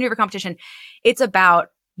 Community over competition, it's about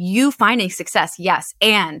you finding success, yes,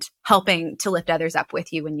 and helping to lift others up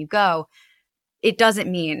with you when you go. It doesn't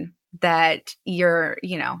mean that you're,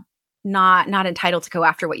 not entitled to go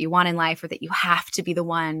after what you want in life, or that you have to be the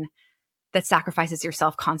one that sacrifices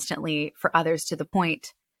yourself constantly for others to the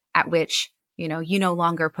point at which, you no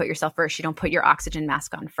longer put yourself first. You don't put your oxygen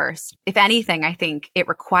mask on first. If anything, I think it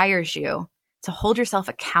requires you to hold yourself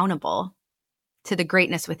accountable to the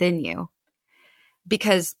greatness within you,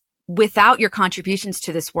 because without your contributions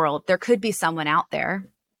to this world, there could be someone out there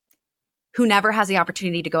who never has the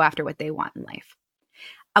opportunity to go after what they want in life.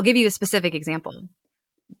 I'll give you a specific example.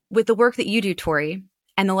 With the work that you do, Tori,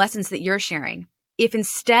 and the lessons that you're sharing, if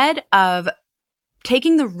instead of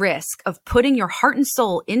taking the risk of putting your heart and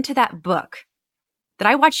soul into that book, that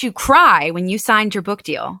I watched you cry when you signed your book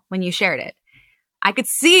deal, when you shared it, I could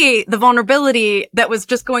see the vulnerability that was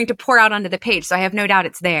just going to pour out onto the page. So I have no doubt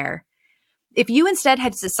it's there. If you instead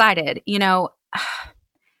had decided,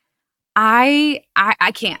 I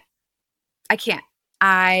can't.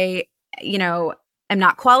 I, am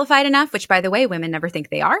not qualified enough, which, by the way, women never think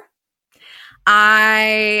they are.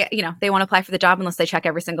 They want to apply for the job unless they check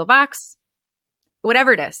every single box.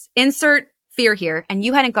 Whatever it is, insert fear here, and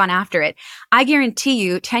you hadn't gone after it. I guarantee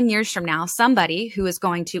you 10 years from now, somebody who is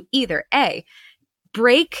going to either A,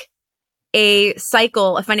 break a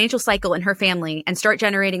financial cycle in her family and start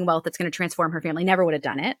generating wealth that's going to transform her family, never would have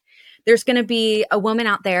done it. There's going to be a woman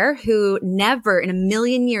out there who never in a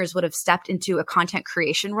million years would have stepped into a content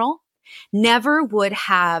creation role, never would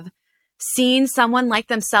have seen someone like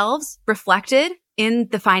themselves reflected in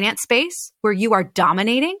the finance space where you are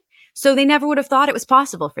dominating. So they never would have thought it was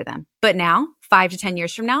possible for them. But now, 5 to 10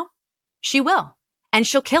 years from now, she will. And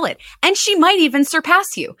she'll kill it. And she might even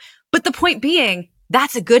surpass you. But the point being,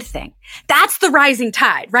 that's a good thing. That's the rising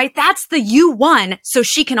tide, right? That's the you won, so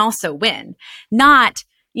she can also win. Not,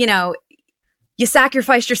 you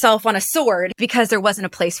sacrificed yourself on a sword because there wasn't a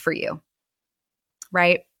place for you,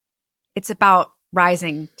 right? It's about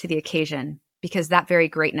rising to the occasion, because that very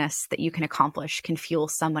greatness that you can accomplish can fuel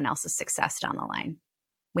someone else's success down the line.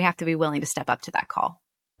 We have to be willing to step up to that call.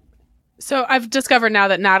 So I've discovered now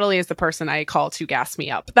that Natalie is the person I call to gas me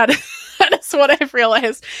up. That is what I've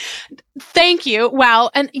realized. Thank you. Wow.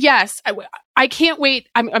 And yes, I can't wait.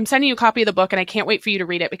 I'm sending you a copy of the book, and I can't wait for you to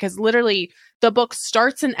read it, because literally the book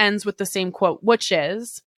starts and ends with the same quote, which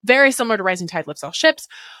is very similar to Rising Tide Lifts All Ships.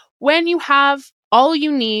 When you have all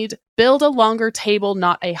you need, build a longer table,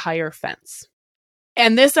 not a higher fence.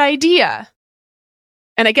 And this idea,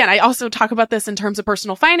 and again, I also talk about this in terms of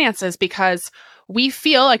personal finances, because we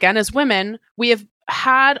feel, again, as women, we have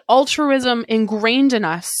had altruism ingrained in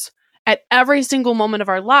us at every single moment of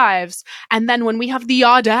our lives. And then when we have the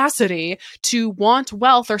audacity to want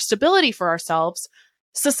wealth or stability for ourselves,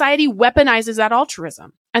 society weaponizes that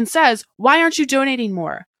altruism and says, why aren't you donating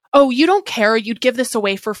more? Oh, you don't care. You'd give this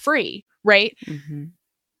away for free, right? Mm-hmm.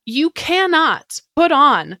 You cannot put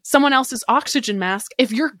on someone else's oxygen mask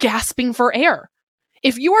if you're gasping for air.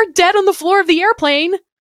 If you are dead on the floor of the airplane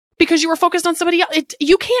because you were focused on somebody else,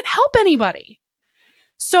 you can't help anybody.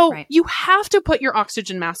 So right. You have to put your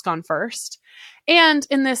oxygen mask on first. And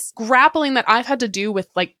in this grappling that I've had to do with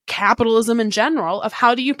like capitalism in general, of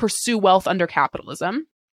how do you pursue wealth under capitalism,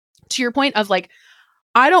 to your point of like,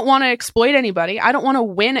 I don't want to exploit anybody. I don't want to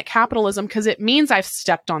win at capitalism because it means I've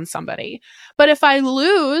stepped on somebody. But if I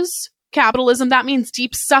lose capitalism, that means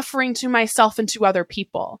deep suffering to myself and to other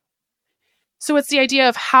people. So it's the idea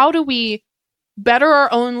of how do we better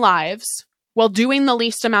our own lives while doing the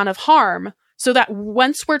least amount of harm, so that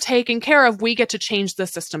once we're taken care of, we get to change the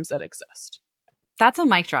systems that exist. That's a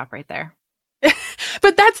mic drop right there.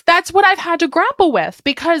 But that's what I've had to grapple with,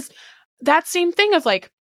 because that same thing of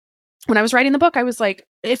like, when I was writing the book, I was like,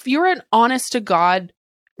 if you're an honest to God,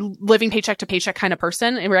 living paycheck to paycheck kind of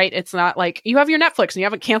person, right? It's not like you have your Netflix and you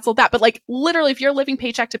haven't canceled that. But like literally, if you're living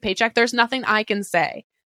paycheck to paycheck, there's nothing I can say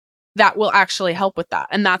that will actually help with that.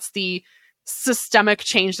 And that's the systemic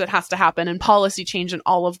change that has to happen, and policy change and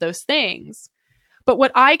all of those things. But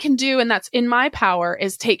what I can do, and that's in my power,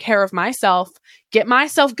 is take care of myself, get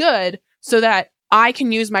myself good so that I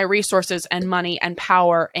can use my resources and money and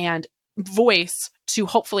power and voice to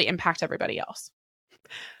hopefully impact everybody else.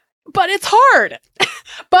 But it's hard.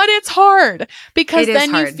 Because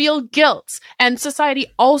then you feel guilt, and society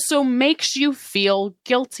also makes you feel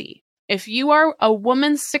guilty. If you are a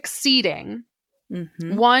woman succeeding,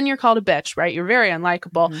 mm-hmm. 1, you're called a bitch, right? You're very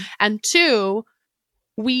unlikable. Mm-hmm. And 2,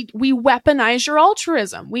 we weaponize your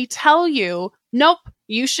altruism. We tell you, nope,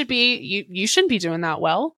 you shouldn't be doing that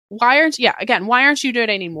well. Why aren't you doing it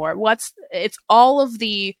anymore? It's all of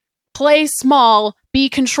the play small, be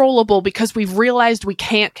controllable, because we've realized we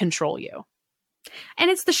can't control you.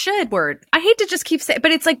 And it's the should word. I hate to just keep saying,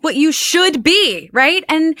 but it's like what you should be, right?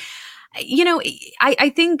 And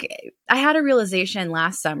I think I had a realization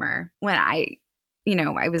last summer when I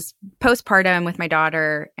was postpartum with my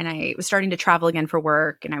daughter, and I was starting to travel again for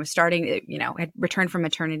work, and I was had returned from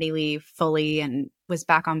maternity leave fully and was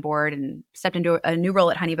back on board and stepped into a new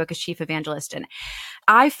role at Honeybook as chief evangelist. And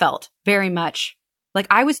I felt very much like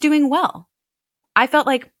I was doing well. I felt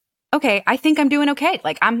like okay, I think I'm doing okay.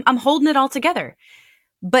 Like I'm holding it all together.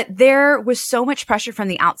 But there was so much pressure from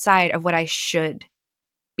the outside of what I should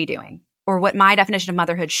be doing, or what my definition of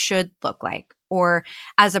motherhood should look like, or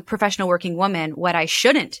as a professional working woman, what I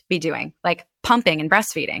shouldn't be doing, like pumping and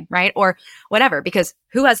breastfeeding, right? Or whatever, because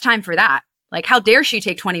who has time for that? Like, how dare she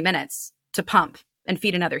take 20 minutes to pump and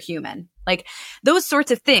feed another human? Like those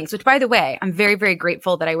sorts of things, which by the way, I'm very, very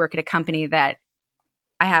grateful that I work at a company that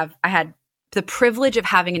I had the privilege of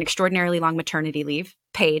having an extraordinarily long maternity leave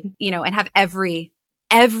paid, and have every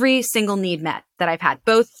single need met that I've had,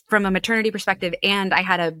 both from a maternity perspective, and I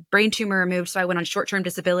had a brain tumor removed. So I went on short-term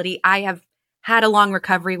disability. I have had a long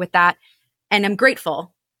recovery with that. And I'm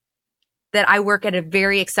grateful that I work at a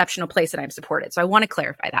very exceptional place that I'm supported. So I want to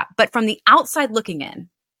clarify that. But from the outside looking in,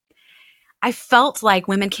 I felt like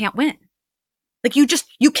women can't win. Like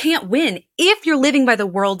you can't win if you're living by the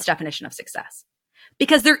world's definition of success.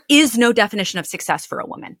 Because there is no definition of success for a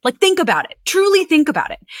woman. Like, think about it. Truly think about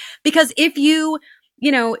it. Because if you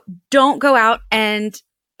don't go out and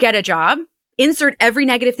get a job, insert every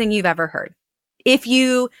negative thing you've ever heard. If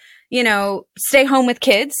you, stay home with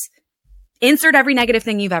kids, insert every negative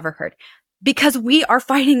thing you've ever heard. Because we are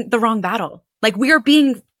fighting the wrong battle. Like, we are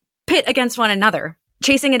being pit against one another,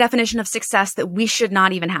 chasing a definition of success that we should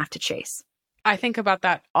not even have to chase. I think about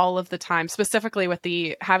that all of the time, specifically with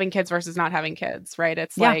the having kids versus not having kids, right?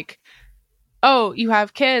 It's like, oh, you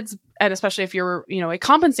have kids, and especially if you're, a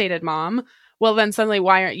compensated mom, well, then suddenly,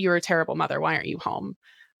 why aren't you a terrible mother? Why aren't you home?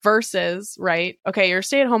 Versus, right, okay, you're a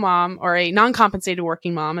stay-at-home mom or a non-compensated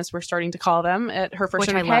working mom, as we're starting to call them at Her First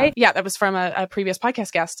Okay. Yeah, that was from a previous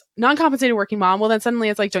podcast guest. Non-compensated working mom, well, then suddenly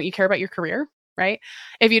it's like, don't you care about your career? Right?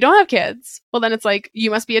 If you don't have kids, well, then it's like, you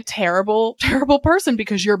must be a terrible, terrible person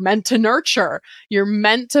because you're meant to nurture. You're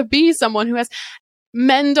meant to be someone who has...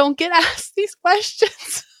 Men don't get asked these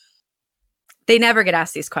questions. They never get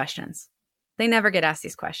asked these questions.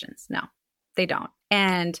 No, they don't.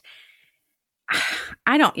 And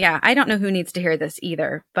I don't know who needs to hear this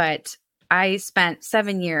either, but I spent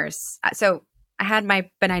 7 years. So I had my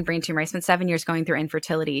benign brain tumor. I spent 7 years going through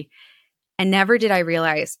infertility. And never did I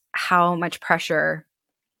realize how much pressure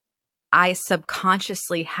I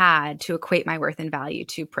subconsciously had to equate my worth and value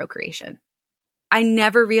to procreation. I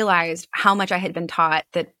never realized how much I had been taught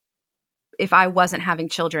that if I wasn't having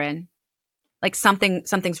children, like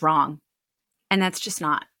something's wrong. And that's just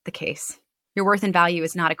not the case. Your worth and value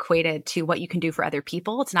is not equated to what you can do for other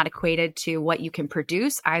people. It's not equated to what you can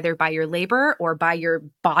produce either by your labor or by your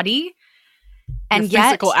body. And your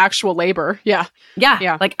physical, actual labor. Yeah.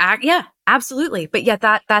 Absolutely. But yet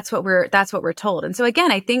that's what we're told. And so again,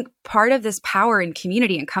 I think part of this power in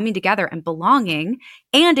community and coming together and belonging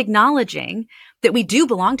and acknowledging that we do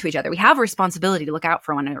belong to each other. We have a responsibility to look out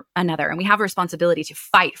for one another, and we have a responsibility to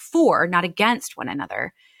fight for, not against one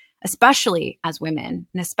another, especially as women,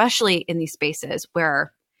 and especially in these spaces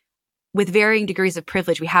where with varying degrees of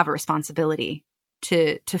privilege, we have a responsibility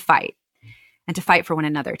to fight. And to fight for one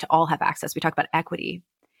another, to all have access. We talk about equity.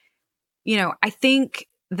 I think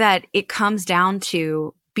that it comes down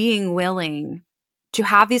to being willing to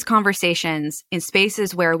have these conversations in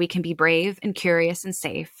spaces where we can be brave and curious and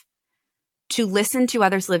safe, to listen to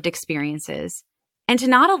others' lived experiences, and to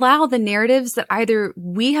not allow the narratives that either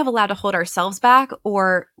we have allowed to hold ourselves back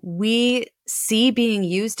or we see being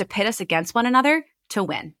used to pit us against one another to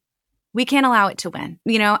win. We can't allow it to win.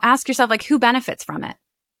 Ask yourself, like, who benefits from it?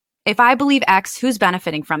 If I believe X, who's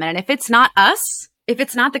benefiting from it? And if it's not us, if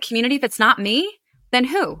it's not the community, if it's not me, then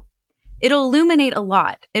who? It'll illuminate a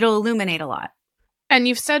lot. And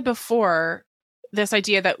you've said before this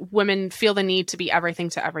idea that women feel the need to be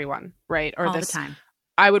everything to everyone, right? Or all this, the time.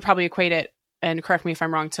 I would probably equate it, and correct me if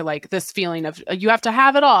I'm wrong, to like this feeling of you have to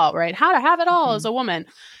have it all, right? How to have it all as a woman.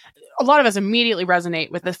 A lot of us immediately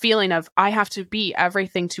resonate with the feeling of I have to be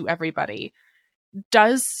everything to everybody.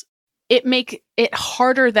 Does it make it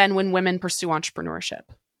harder than when women pursue entrepreneurship?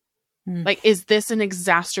 Like, is this an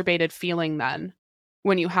exacerbated feeling then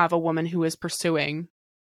when you have a woman who is pursuing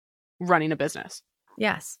running a business?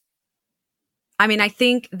 Yes. I mean, I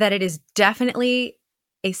think that it is definitely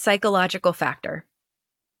a psychological factor.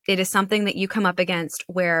 It is something that you come up against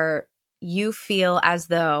where you feel as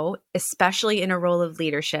though, especially in a role of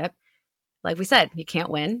leadership, like we said, you can't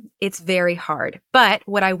win. It's very hard. But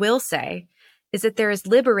what I will say is that there is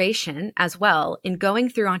liberation as well in going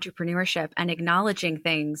through entrepreneurship and acknowledging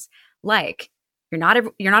things like you're not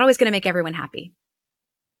always going to make everyone happy.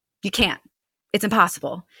 You can't. It's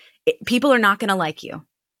impossible. People are not going to like you.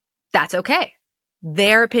 That's okay.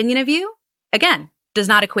 Their opinion of you, again, does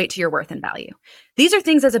not equate to your worth and value. These are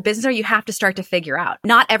things as a business owner you have to start to figure out.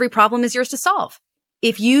 Not every problem is yours to solve.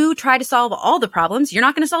 if you try to solve all the problems, you're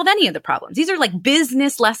not going to solve any of the problems. These are like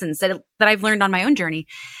business lessons that I've learned on my own journey,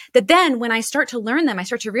 that then when I start to learn them, I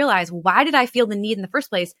start to realize, why did I feel the need in the first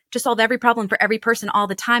place to solve every problem for every person all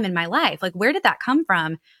the time in my life? Like, where did that come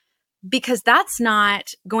from? Because that's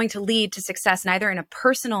not going to lead to success, neither in a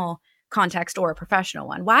personal context or a professional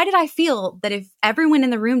one. Why did I feel that if everyone in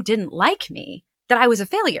the room didn't like me, that I was a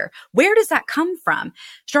failure? Where does that come from?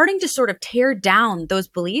 Starting to sort of tear down those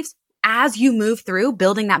beliefs as you move through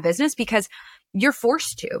building that business, because you're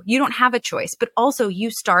forced to. You don't have a choice. But also you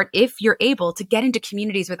start, if you're able, to get into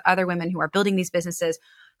communities with other women who are building these businesses,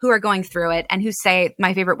 who are going through it, and who say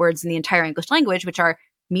my favorite words in the entire English language, which are,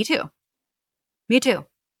 me too. Me too.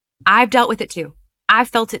 I've dealt with it too. I've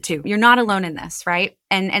felt it too. You're not alone in this, right?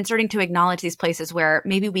 And starting to acknowledge these places where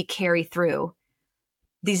maybe we carry through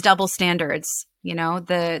these double standards, you know,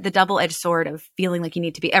 the double-edged sword of feeling like you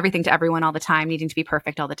need to be everything to everyone all the time, needing to be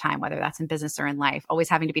perfect all the time, whether that's in business or in life, always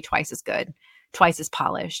having to be twice as good, twice as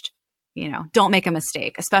polished. You know, don't make a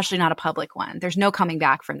mistake, especially not a public one. There's no coming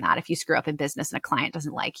back from that. If you screw up in business and a client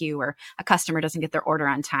doesn't like you, or a customer doesn't get their order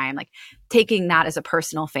on time, like taking that as a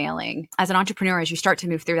personal failing. As an entrepreneur, as you start to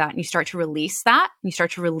move through that and you start to release that, you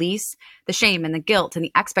start to release the shame and the guilt and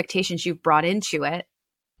the expectations you've brought into it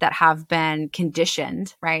that have been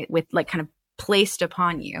conditioned, right, with like kind of placed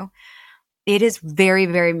upon you, it is very,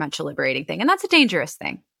 very much a liberating thing. And that's a dangerous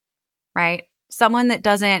thing, right? Someone that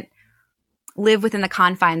doesn't live within the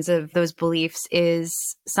confines of those beliefs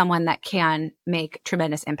is someone that can make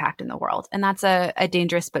tremendous impact in the world. And that's a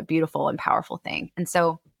dangerous but beautiful and powerful thing. And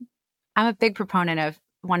so I'm a big proponent of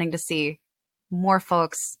wanting to see more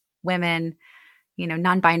folks, women, you know,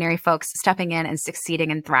 non-binary folks stepping in and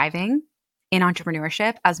succeeding and thriving in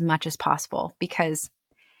entrepreneurship as much as possible, because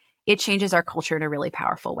it changes our culture in a really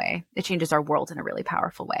powerful way. It changes our world in a really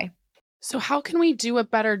powerful way. So how can we do a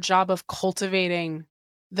better job of cultivating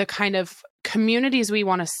the kind of communities we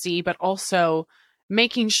want to see, but also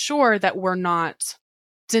making sure that we're not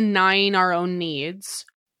denying our own needs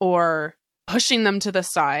or pushing them to the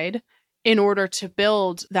side in order to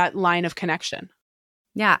build that line of connection?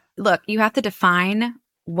 Yeah. Look, you have to define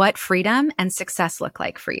what freedom and success look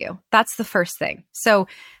like for you. That's the first thing. So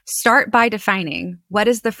start by defining, what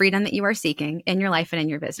is the freedom that you are seeking in your life and in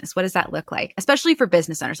your business? What does that look like? Especially for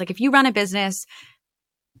business owners. Like if you run a business,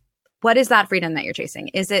 what is that freedom that you're chasing?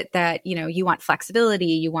 Is it that, you know, you want flexibility,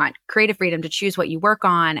 you want creative freedom to choose what you work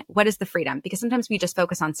on? What is the freedom? Because sometimes we just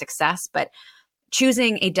focus on success, but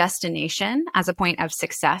choosing a destination as a point of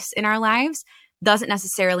success in our lives doesn't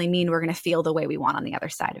necessarily mean we're going to feel the way we want on the other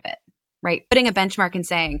side of it, right? Putting a benchmark and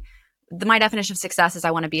saying, my definition of success is I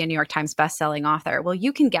want to be a New York Times bestselling author. Well,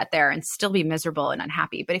 you can get there and still be miserable and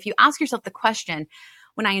unhappy. But if you ask yourself the question,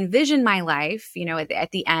 when I envision my life, you know, at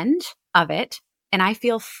the end of it, and I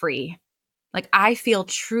feel free, like I feel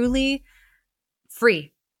truly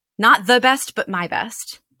free, not the best, but my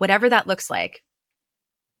best, whatever that looks like.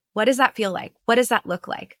 What does that feel like? What does that look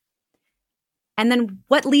like? And then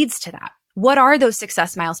what leads to that? What are those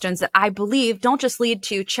success milestones that I believe don't just lead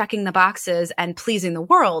to checking the boxes and pleasing the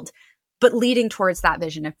world, but leading towards that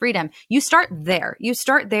vision of freedom? You start there. You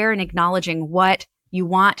start there in acknowledging what you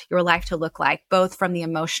want your life to look like, both from the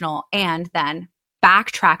emotional and then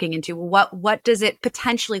backtracking into what does it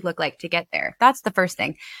potentially look like to get there? That's the first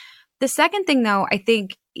thing. The second thing, though, I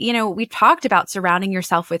think, you know, we talked about surrounding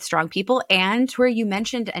yourself with strong people, and where you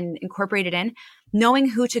mentioned and incorporated in knowing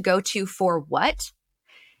who to go to for what.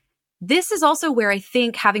 This is also where I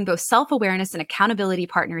think having both self-awareness and accountability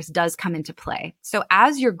partners does come into play. So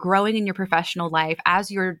as you're growing in your professional life,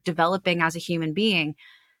 as you're developing as a human being,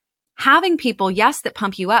 having people, yes, that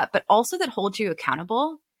pump you up, but also that hold you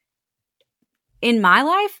accountable. In my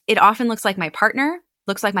life, it often looks like my partner,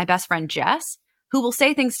 looks like my best friend, Jess, who will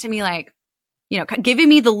say things to me like, you know, giving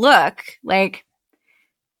me the look like,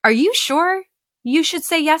 are you sure you should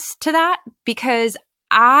say yes to that? Because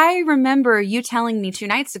I remember you telling me 2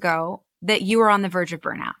 nights ago that you were on the verge of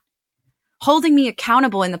burnout, holding me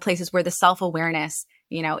accountable in the places where the self-awareness,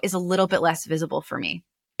 you know, is a little bit less visible for me,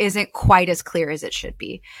 isn't quite as clear as it should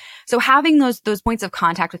be. So having those points of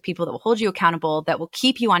contact with people that will hold you accountable, that will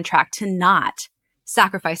keep you on track to not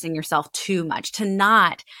sacrificing yourself too much, to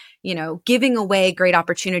not, you know, giving away great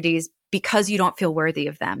opportunities because you don't feel worthy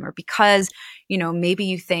of them, or because, you know, maybe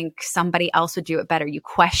you think somebody else would do it better. You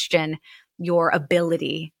question your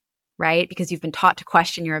ability, right? Because you've been taught to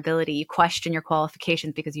question your ability. You question your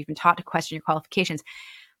qualifications because you've been taught to question your qualifications.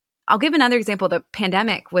 I'll give another example. The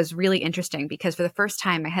pandemic was really interesting because for the first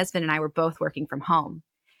time, my husband and I were both working from home,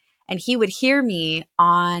 and he would hear me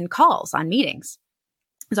on calls, on meetings.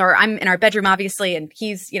 So I'm in our bedroom, obviously, and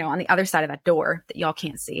he's, you know, on the other side of that door that y'all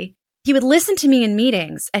can't see. he would listen to me in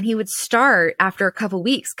meetings, and he would start after a couple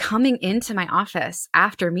weeks coming into my office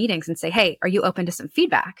after meetings and say, "Hey, are you open to some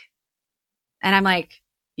feedback?" And I'm like,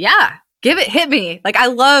 "Yeah, hit me." Like, I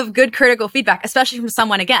love good critical feedback, especially from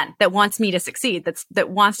someone, again, that wants me to succeed, that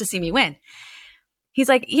wants to see me win. He's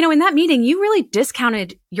like, in that meeting, you really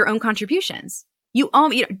discounted your own contributions.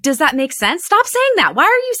 Does that make sense? Stop saying that. Why are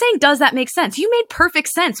you saying, does that make sense? You made perfect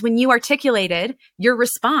sense when you articulated your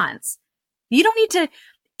response. You don't need to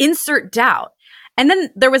insert doubt. And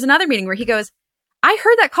then there was another meeting where he goes, "I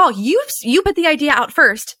heard that call. You put the idea out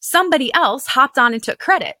first. Somebody else hopped on and took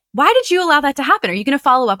credit. Why did you allow that to happen? Are you going to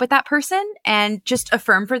follow up with that person and just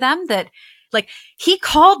affirm for them that, like, he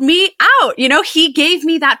called me out? He gave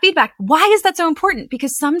me that feedback." Why is that so important?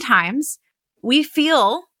 Because sometimes we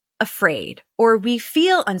feel afraid or we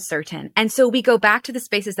feel uncertain. And so we go back to the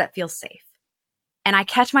spaces that feel safe. And I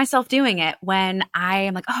catch myself doing it when I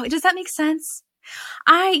am like, "Oh, does that make sense?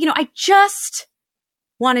 I just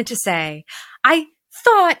wanted to say, I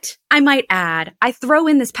thought I might add," I throw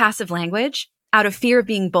in this passive language out of fear of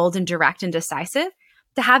being bold and direct and decisive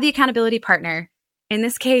to have the accountability partner, in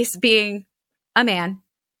this case being a man,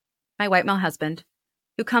 my white male husband,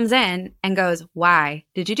 who comes in and goes, "Why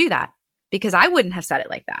did you do that?" Because I wouldn't have said it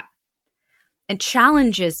like that. And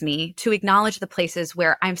challenges me to acknowledge the places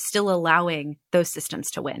where I'm still allowing those systems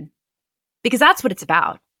to win. Because that's what it's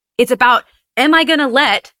about. It's about, am I going to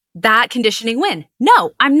let that conditioning win?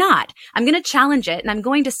 No, I'm not. I'm going to challenge it, and I'm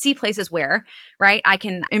going to see places where, right, I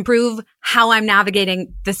can improve how I'm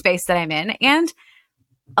navigating the space that I'm in, and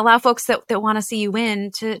allow folks that want to see you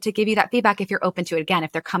win to give you that feedback if you're open to it. Again,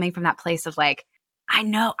 if they're coming from that place of like, I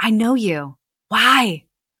know you. Why?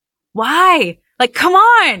 Like, come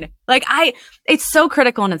on. Like, it's so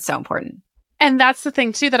critical and it's so important. And that's the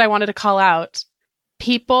thing too that I wanted to call out.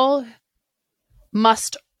 People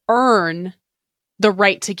must earn the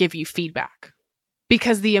right to give you feedback,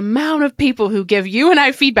 because the amount of people who give you and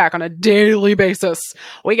I feedback on a daily basis,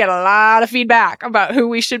 we get a lot of feedback about who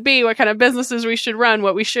we should be, what kind of businesses we should run,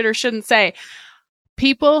 what we should or shouldn't say.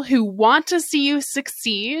 People who want to see you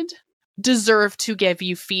succeed deserve to give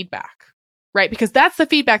you feedback, right? Because that's the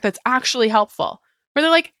feedback that's actually helpful, where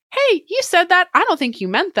they're like, "Hey, you said that. I don't think you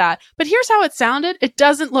meant that, but here's how it sounded. It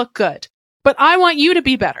doesn't look good, but I want you to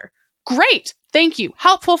be better." Great. Thank you.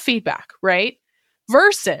 Helpful feedback, right?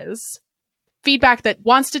 Versus feedback that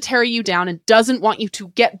wants to tear you down and doesn't want you to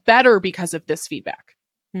get better because of this feedback.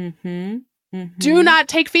 Mm-hmm. Mm-hmm. Do not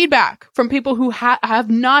take feedback from people who have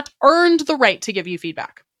not earned the right to give you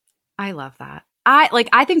feedback. I love that. I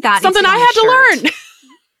think that something I had to learn.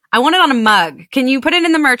 I want it on a mug. Can you put it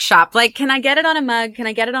in the merch shop? Like, can I get it on a mug? Can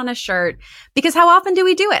I get it on a shirt? Because how often do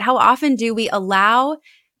we do it? How often do we allow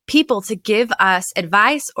people to give us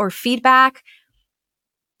advice or feedback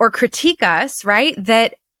or critique us, right?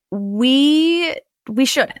 That we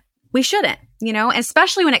shouldn't,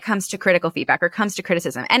 especially when it comes to critical feedback or comes to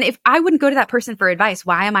criticism. And if I wouldn't go to that person for advice,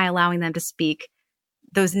 why am I allowing them to speak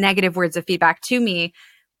those negative words of feedback to me?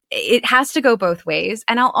 It has to go both ways.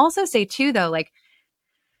 And I'll also say too, though, like,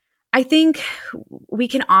 I think we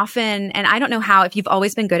can often, and I don't know how, if you've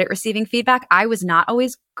always been good at receiving feedback. I was not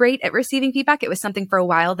always great at receiving feedback. It was something for a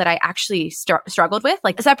while that I actually struggled with,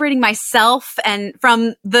 like separating myself and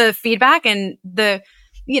from the feedback and the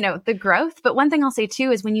growth. But one thing I'll say too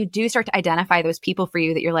is when you do start to identify those people for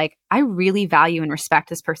you that you're like, I really value and respect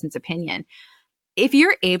this person's opinion. If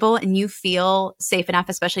you're able and you feel safe enough,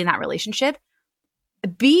 especially in that relationship,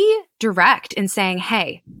 be direct in saying,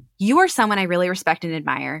 "Hey, you are someone I really respect and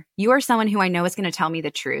admire. You are someone who I know is going to tell me the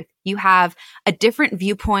truth. You have a different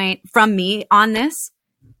viewpoint from me on this.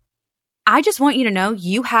 I just want you to know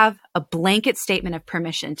you have a blanket statement of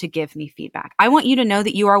permission to give me feedback. I want you to know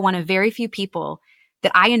that you are one of very few people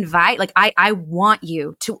that I invite. Like, I want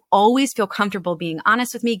you to always feel comfortable being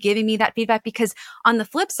honest with me, giving me that feedback, because on the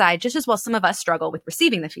flip side, just as well some of us struggle with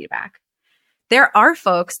receiving the feedback, there are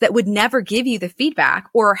folks that would never give you the feedback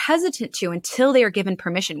or are hesitant to until they are given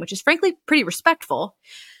permission, which is frankly pretty respectful.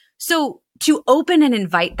 So to open and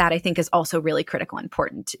invite that, I think, is also really critical and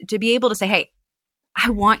important to be able to say, "Hey,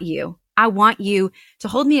 I want you to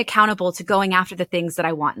hold me accountable to going after the things that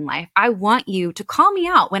I want in life. I want you to call me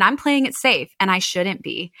out when I'm playing it safe and I shouldn't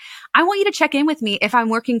be. I want you to check in with me if I'm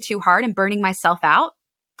working too hard and burning myself out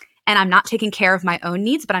and I'm not taking care of my own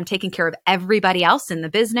needs, but I'm taking care of everybody else in the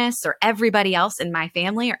business or everybody else in my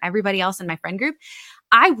family or everybody else in my friend group.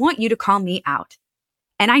 I want you to call me out,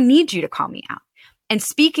 and I need you to call me out." And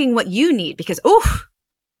speaking what you need, because,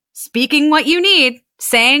 speaking what you need,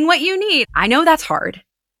 saying what you need, I know that's hard.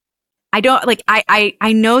 I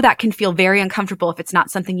know that can feel very uncomfortable if it's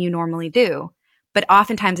not something you normally do, but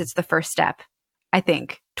oftentimes it's the first step, I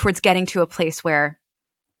think, towards getting to a place where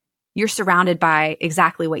you're surrounded by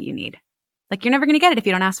exactly what you need. Like, you're never going to get it if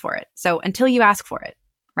you don't ask for it. So until you ask for it,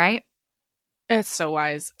 right? It's so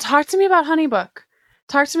wise. Talk to me about HoneyBook.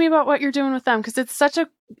 Talk to me about what you're doing with them, because it's such a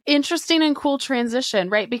interesting and cool transition,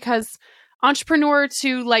 right? Because entrepreneur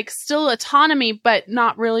to like still autonomy, but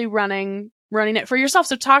not really running it for yourself.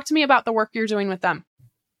 So talk to me about the work you're doing with them.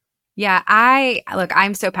 Yeah,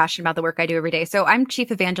 I'm so passionate about the work I do every day. So I'm chief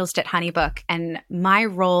evangelist at HoneyBook, and my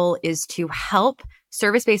role is to help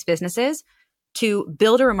service-based businesses to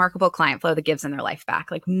build a remarkable client flow that gives them their life back.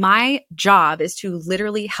 Like, my job is to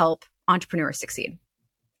literally help entrepreneurs succeed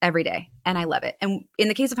every day. And I love it. And in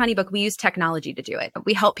the case of HoneyBook, we use technology to do it.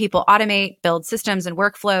 We help people automate, build systems and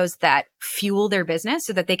workflows that fuel their business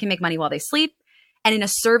so that they can make money while they sleep. And in a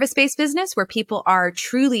service-based business where people are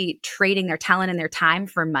truly trading their talent and their time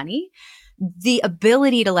for money, the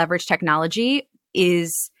ability to leverage technology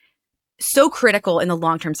is so critical in the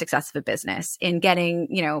long-term success of a business, in getting,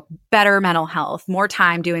 better mental health, more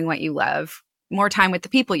time doing what you love, more time with the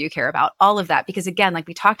people you care about, all of that. Because again, like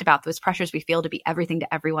we talked about, those pressures we feel to be everything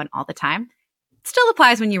to everyone all the time still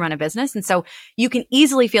applies when you run a business. And so you can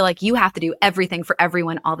easily feel like you have to do everything for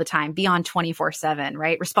everyone all the time, be on 24/7,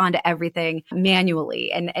 right? Respond to everything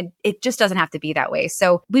manually. And it just doesn't have to be that way.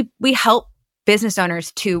 So we help business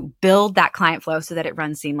owners to build that client flow so that it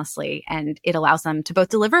runs seamlessly, and it allows them to both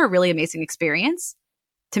deliver a really amazing experience,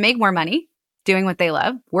 to make more money doing what they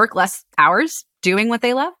love, work less hours doing what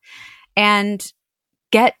they love, and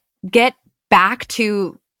get back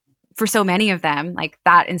to, for so many of them, like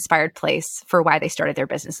that inspired place for why they started their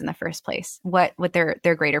business in the first place, what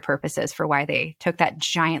their greater purpose is for why they took that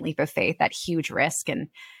giant leap of faith, that huge risk, and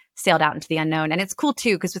sailed out into the unknown. And it's cool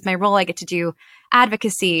too, because with my role, I get to do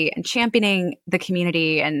advocacy and championing the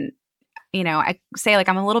community. And, I say, like,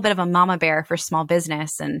 I'm a little bit of a mama bear for small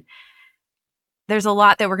business. And there's a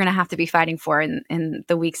lot that we're going to have to be fighting for in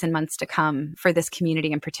the weeks and months to come for this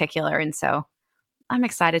community in particular. And so I'm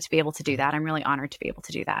excited to be able to do that. I'm really honored to be able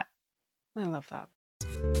to do that. I love that.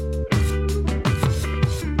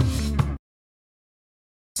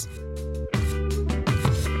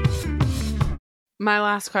 My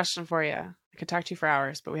last question for you. I could talk to you for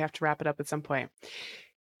hours, but we have to wrap it up at some point.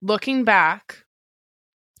 Looking back,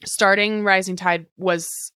 starting Rising Tide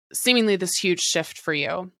was seemingly this huge shift for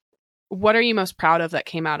you. What are you most proud of that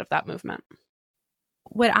came out of that movement?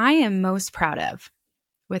 What I am most proud of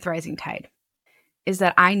with Rising Tide is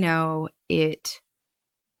that I know it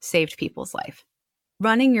saved people's life.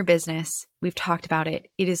 Running your business, we've talked about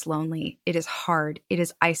it. It is lonely. It is hard. It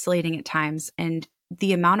is isolating at times. And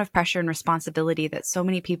the amount of pressure and responsibility that so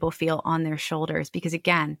many people feel on their shoulders, because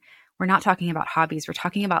again, we're not talking about hobbies. We're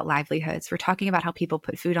talking about livelihoods. We're talking about how people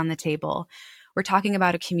put food on the table. We're talking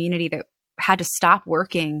about a community that had to stop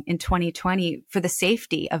working in 2020 for the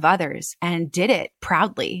safety of others and did it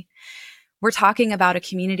proudly. We're talking about a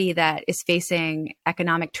community that is facing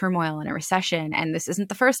economic turmoil and a recession. And this isn't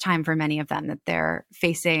the first time for many of them that they're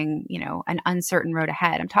facing, an uncertain road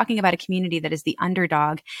ahead. I'm talking about a community that is the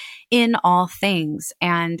underdog in all things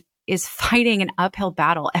and is fighting an uphill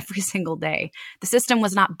battle every single day. The system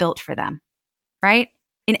was not built for them, right?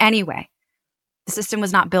 In any way. The system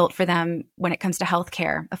was not built for them when it comes to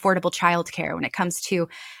healthcare, affordable childcare, when it comes to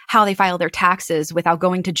how they file their taxes without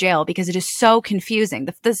going to jail, because it is so confusing.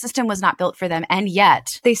 The system was not built for them. And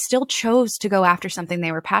yet they still chose to go after something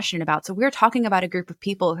they were passionate about. So we're talking about a group of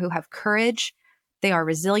people who have courage. They are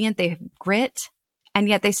resilient. They have grit. And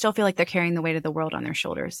yet they still feel like they're carrying the weight of the world on their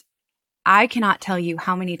shoulders. I cannot tell you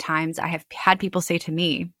how many times I have had people say to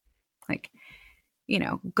me, like,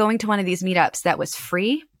 going to one of these meetups that was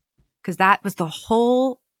free, because that was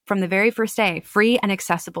from the very first day, free and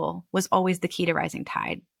accessible was always the key to Rising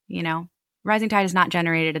Tide. Rising Tide has not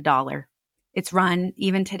generated $1. It's run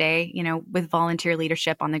even today, with volunteer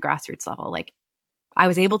leadership on the grassroots level. Like, I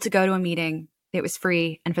was able to go to a meeting, it was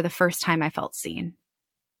free. And for the first time, I felt seen.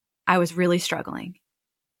 I was really struggling.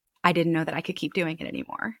 I didn't know that I could keep doing it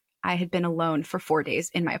anymore. I had been alone for 4 days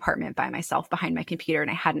in my apartment by myself behind my computer, and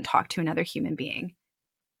I hadn't talked to another human being.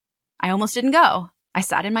 I almost didn't go. I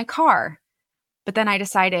sat in my car, but then I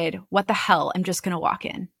decided, what the hell? I'm just going to walk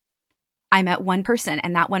in. I met one person,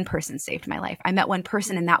 and that one person saved my life. I met one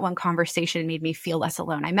person, and that one conversation made me feel less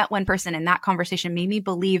alone. I met one person, and that conversation made me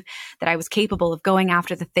believe that I was capable of going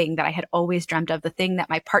after the thing that I had always dreamt of, the thing that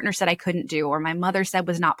my partner said I couldn't do, or my mother said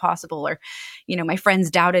was not possible, or, my friends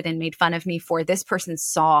doubted and made fun of me for. This person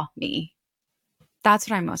saw me. That's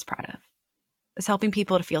what I'm most proud of, is helping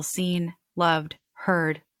people to feel seen, loved,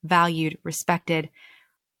 heard, valued, respected,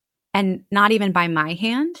 and not even by my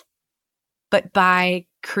hand, but by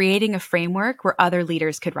creating a framework where other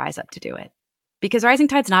leaders could rise up to do it. Because Rising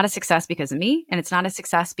Tide's not a success because of me, and it's not a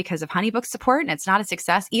success because of HoneyBook support, and it's not a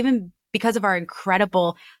success even because of our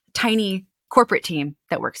incredible tiny corporate team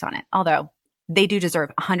that works on it. Although they do deserve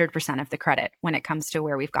 100% of the credit when it comes to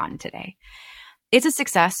where we've gotten today. It's a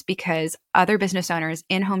success because other business owners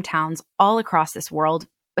in hometowns all across this world,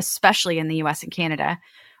 especially in the US and Canada,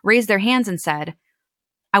 raised their hands and said,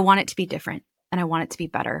 I want it to be different, and I want it to be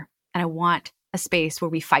better, and I want a space where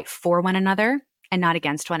we fight for one another and not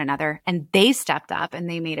against one another. And they stepped up and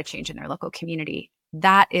they made a change in their local community.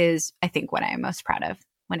 That is, I think, what I am most proud of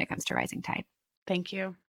when it comes to Rising Tide. Thank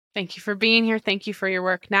you. Thank you for being here. Thank you for your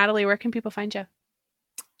work. Natalie, where can people find you?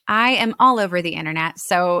 I am all over the internet.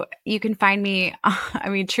 So you can find me,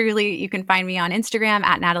 truly, you can find me on Instagram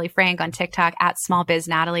at Natalie Frank, on TikTok at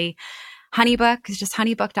SmallBizNatalie. HoneyBook is just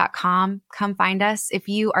honeybook.com. Come find us. If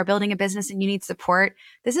you are building a business and you need support,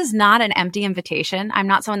 this is not an empty invitation. I'm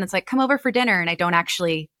not someone that's like, come over for dinner, and I don't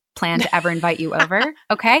actually plan to ever invite you over.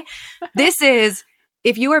 Okay. This is,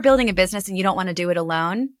 if you are building a business and you don't want to do it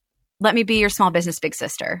alone, let me be your small business big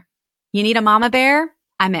sister. You need a mama bear?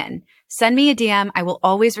 I'm in. Send me a DM. I will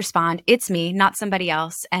always respond. It's me, not somebody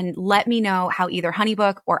else. And let me know how either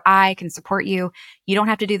HoneyBook or I can support you. You don't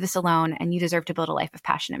have to do this alone, and you deserve to build a life of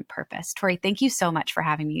passion and purpose. Tori, thank you so much for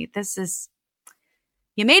having me.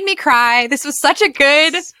 You made me cry. This was such a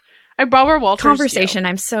good Barbara Walters conversation.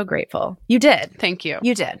 I'm so grateful. You did. Thank you.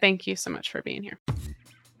 You did. Thank you so much for being here.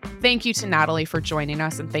 Thank you to Natalie for joining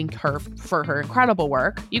us, and thank her for her incredible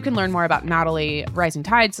work. You can learn more about Natalie, Rising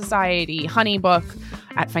Tide Society, HoneyBook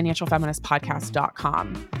at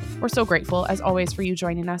financialfeministpodcast.com. We're so grateful, as always, for you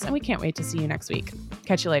joining us, and we can't wait to see you next week.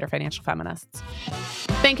 Catch you later, Financial Feminists.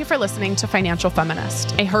 Thank you for listening to Financial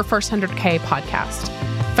Feminist, a Her First 100K podcast.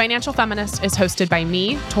 Financial Feminist is hosted by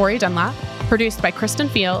me, Tori Dunlap, produced by Kristen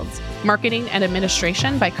Fields, marketing and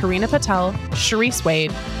administration by Karina Patel, Sharice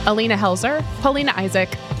Wade, Alina Helzer, Paulina Isaac,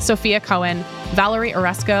 Sophia Cohen, Valerie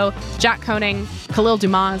Oresco, Jack Koning, Khalil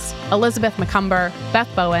Dumas, Elizabeth McCumber, Beth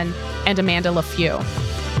Bowen, and Amanda LaFew.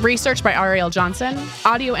 Research by Ariel Johnson,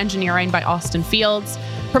 audio engineering by Austin Fields,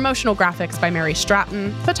 promotional graphics by Mary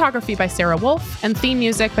Stratton, photography by Sarah Wolf, and theme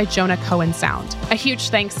music by Jonah Cohen Sound. A huge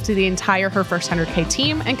thanks to the entire Her First 100K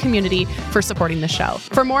team and community for supporting the show.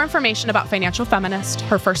 For more information about Financial Feminist,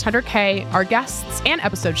 Her First 100K, our guests, and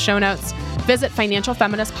episode show notes, visit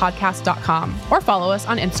financialfeministpodcast.com or follow us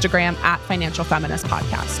on Instagram at Financial Feminist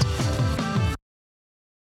Podcast.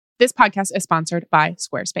 This podcast is sponsored by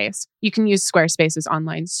Squarespace. You can use Squarespace's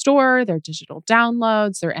online store, their digital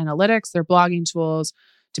downloads, their analytics, their blogging tools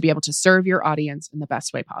to be able to serve your audience in the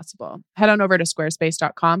best way possible. Head on over to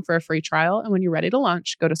squarespace.com for a free trial. And when you're ready to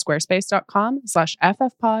launch, go to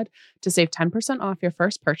squarespace.com/ffpod to save 10% off your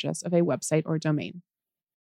first purchase of a website or domain.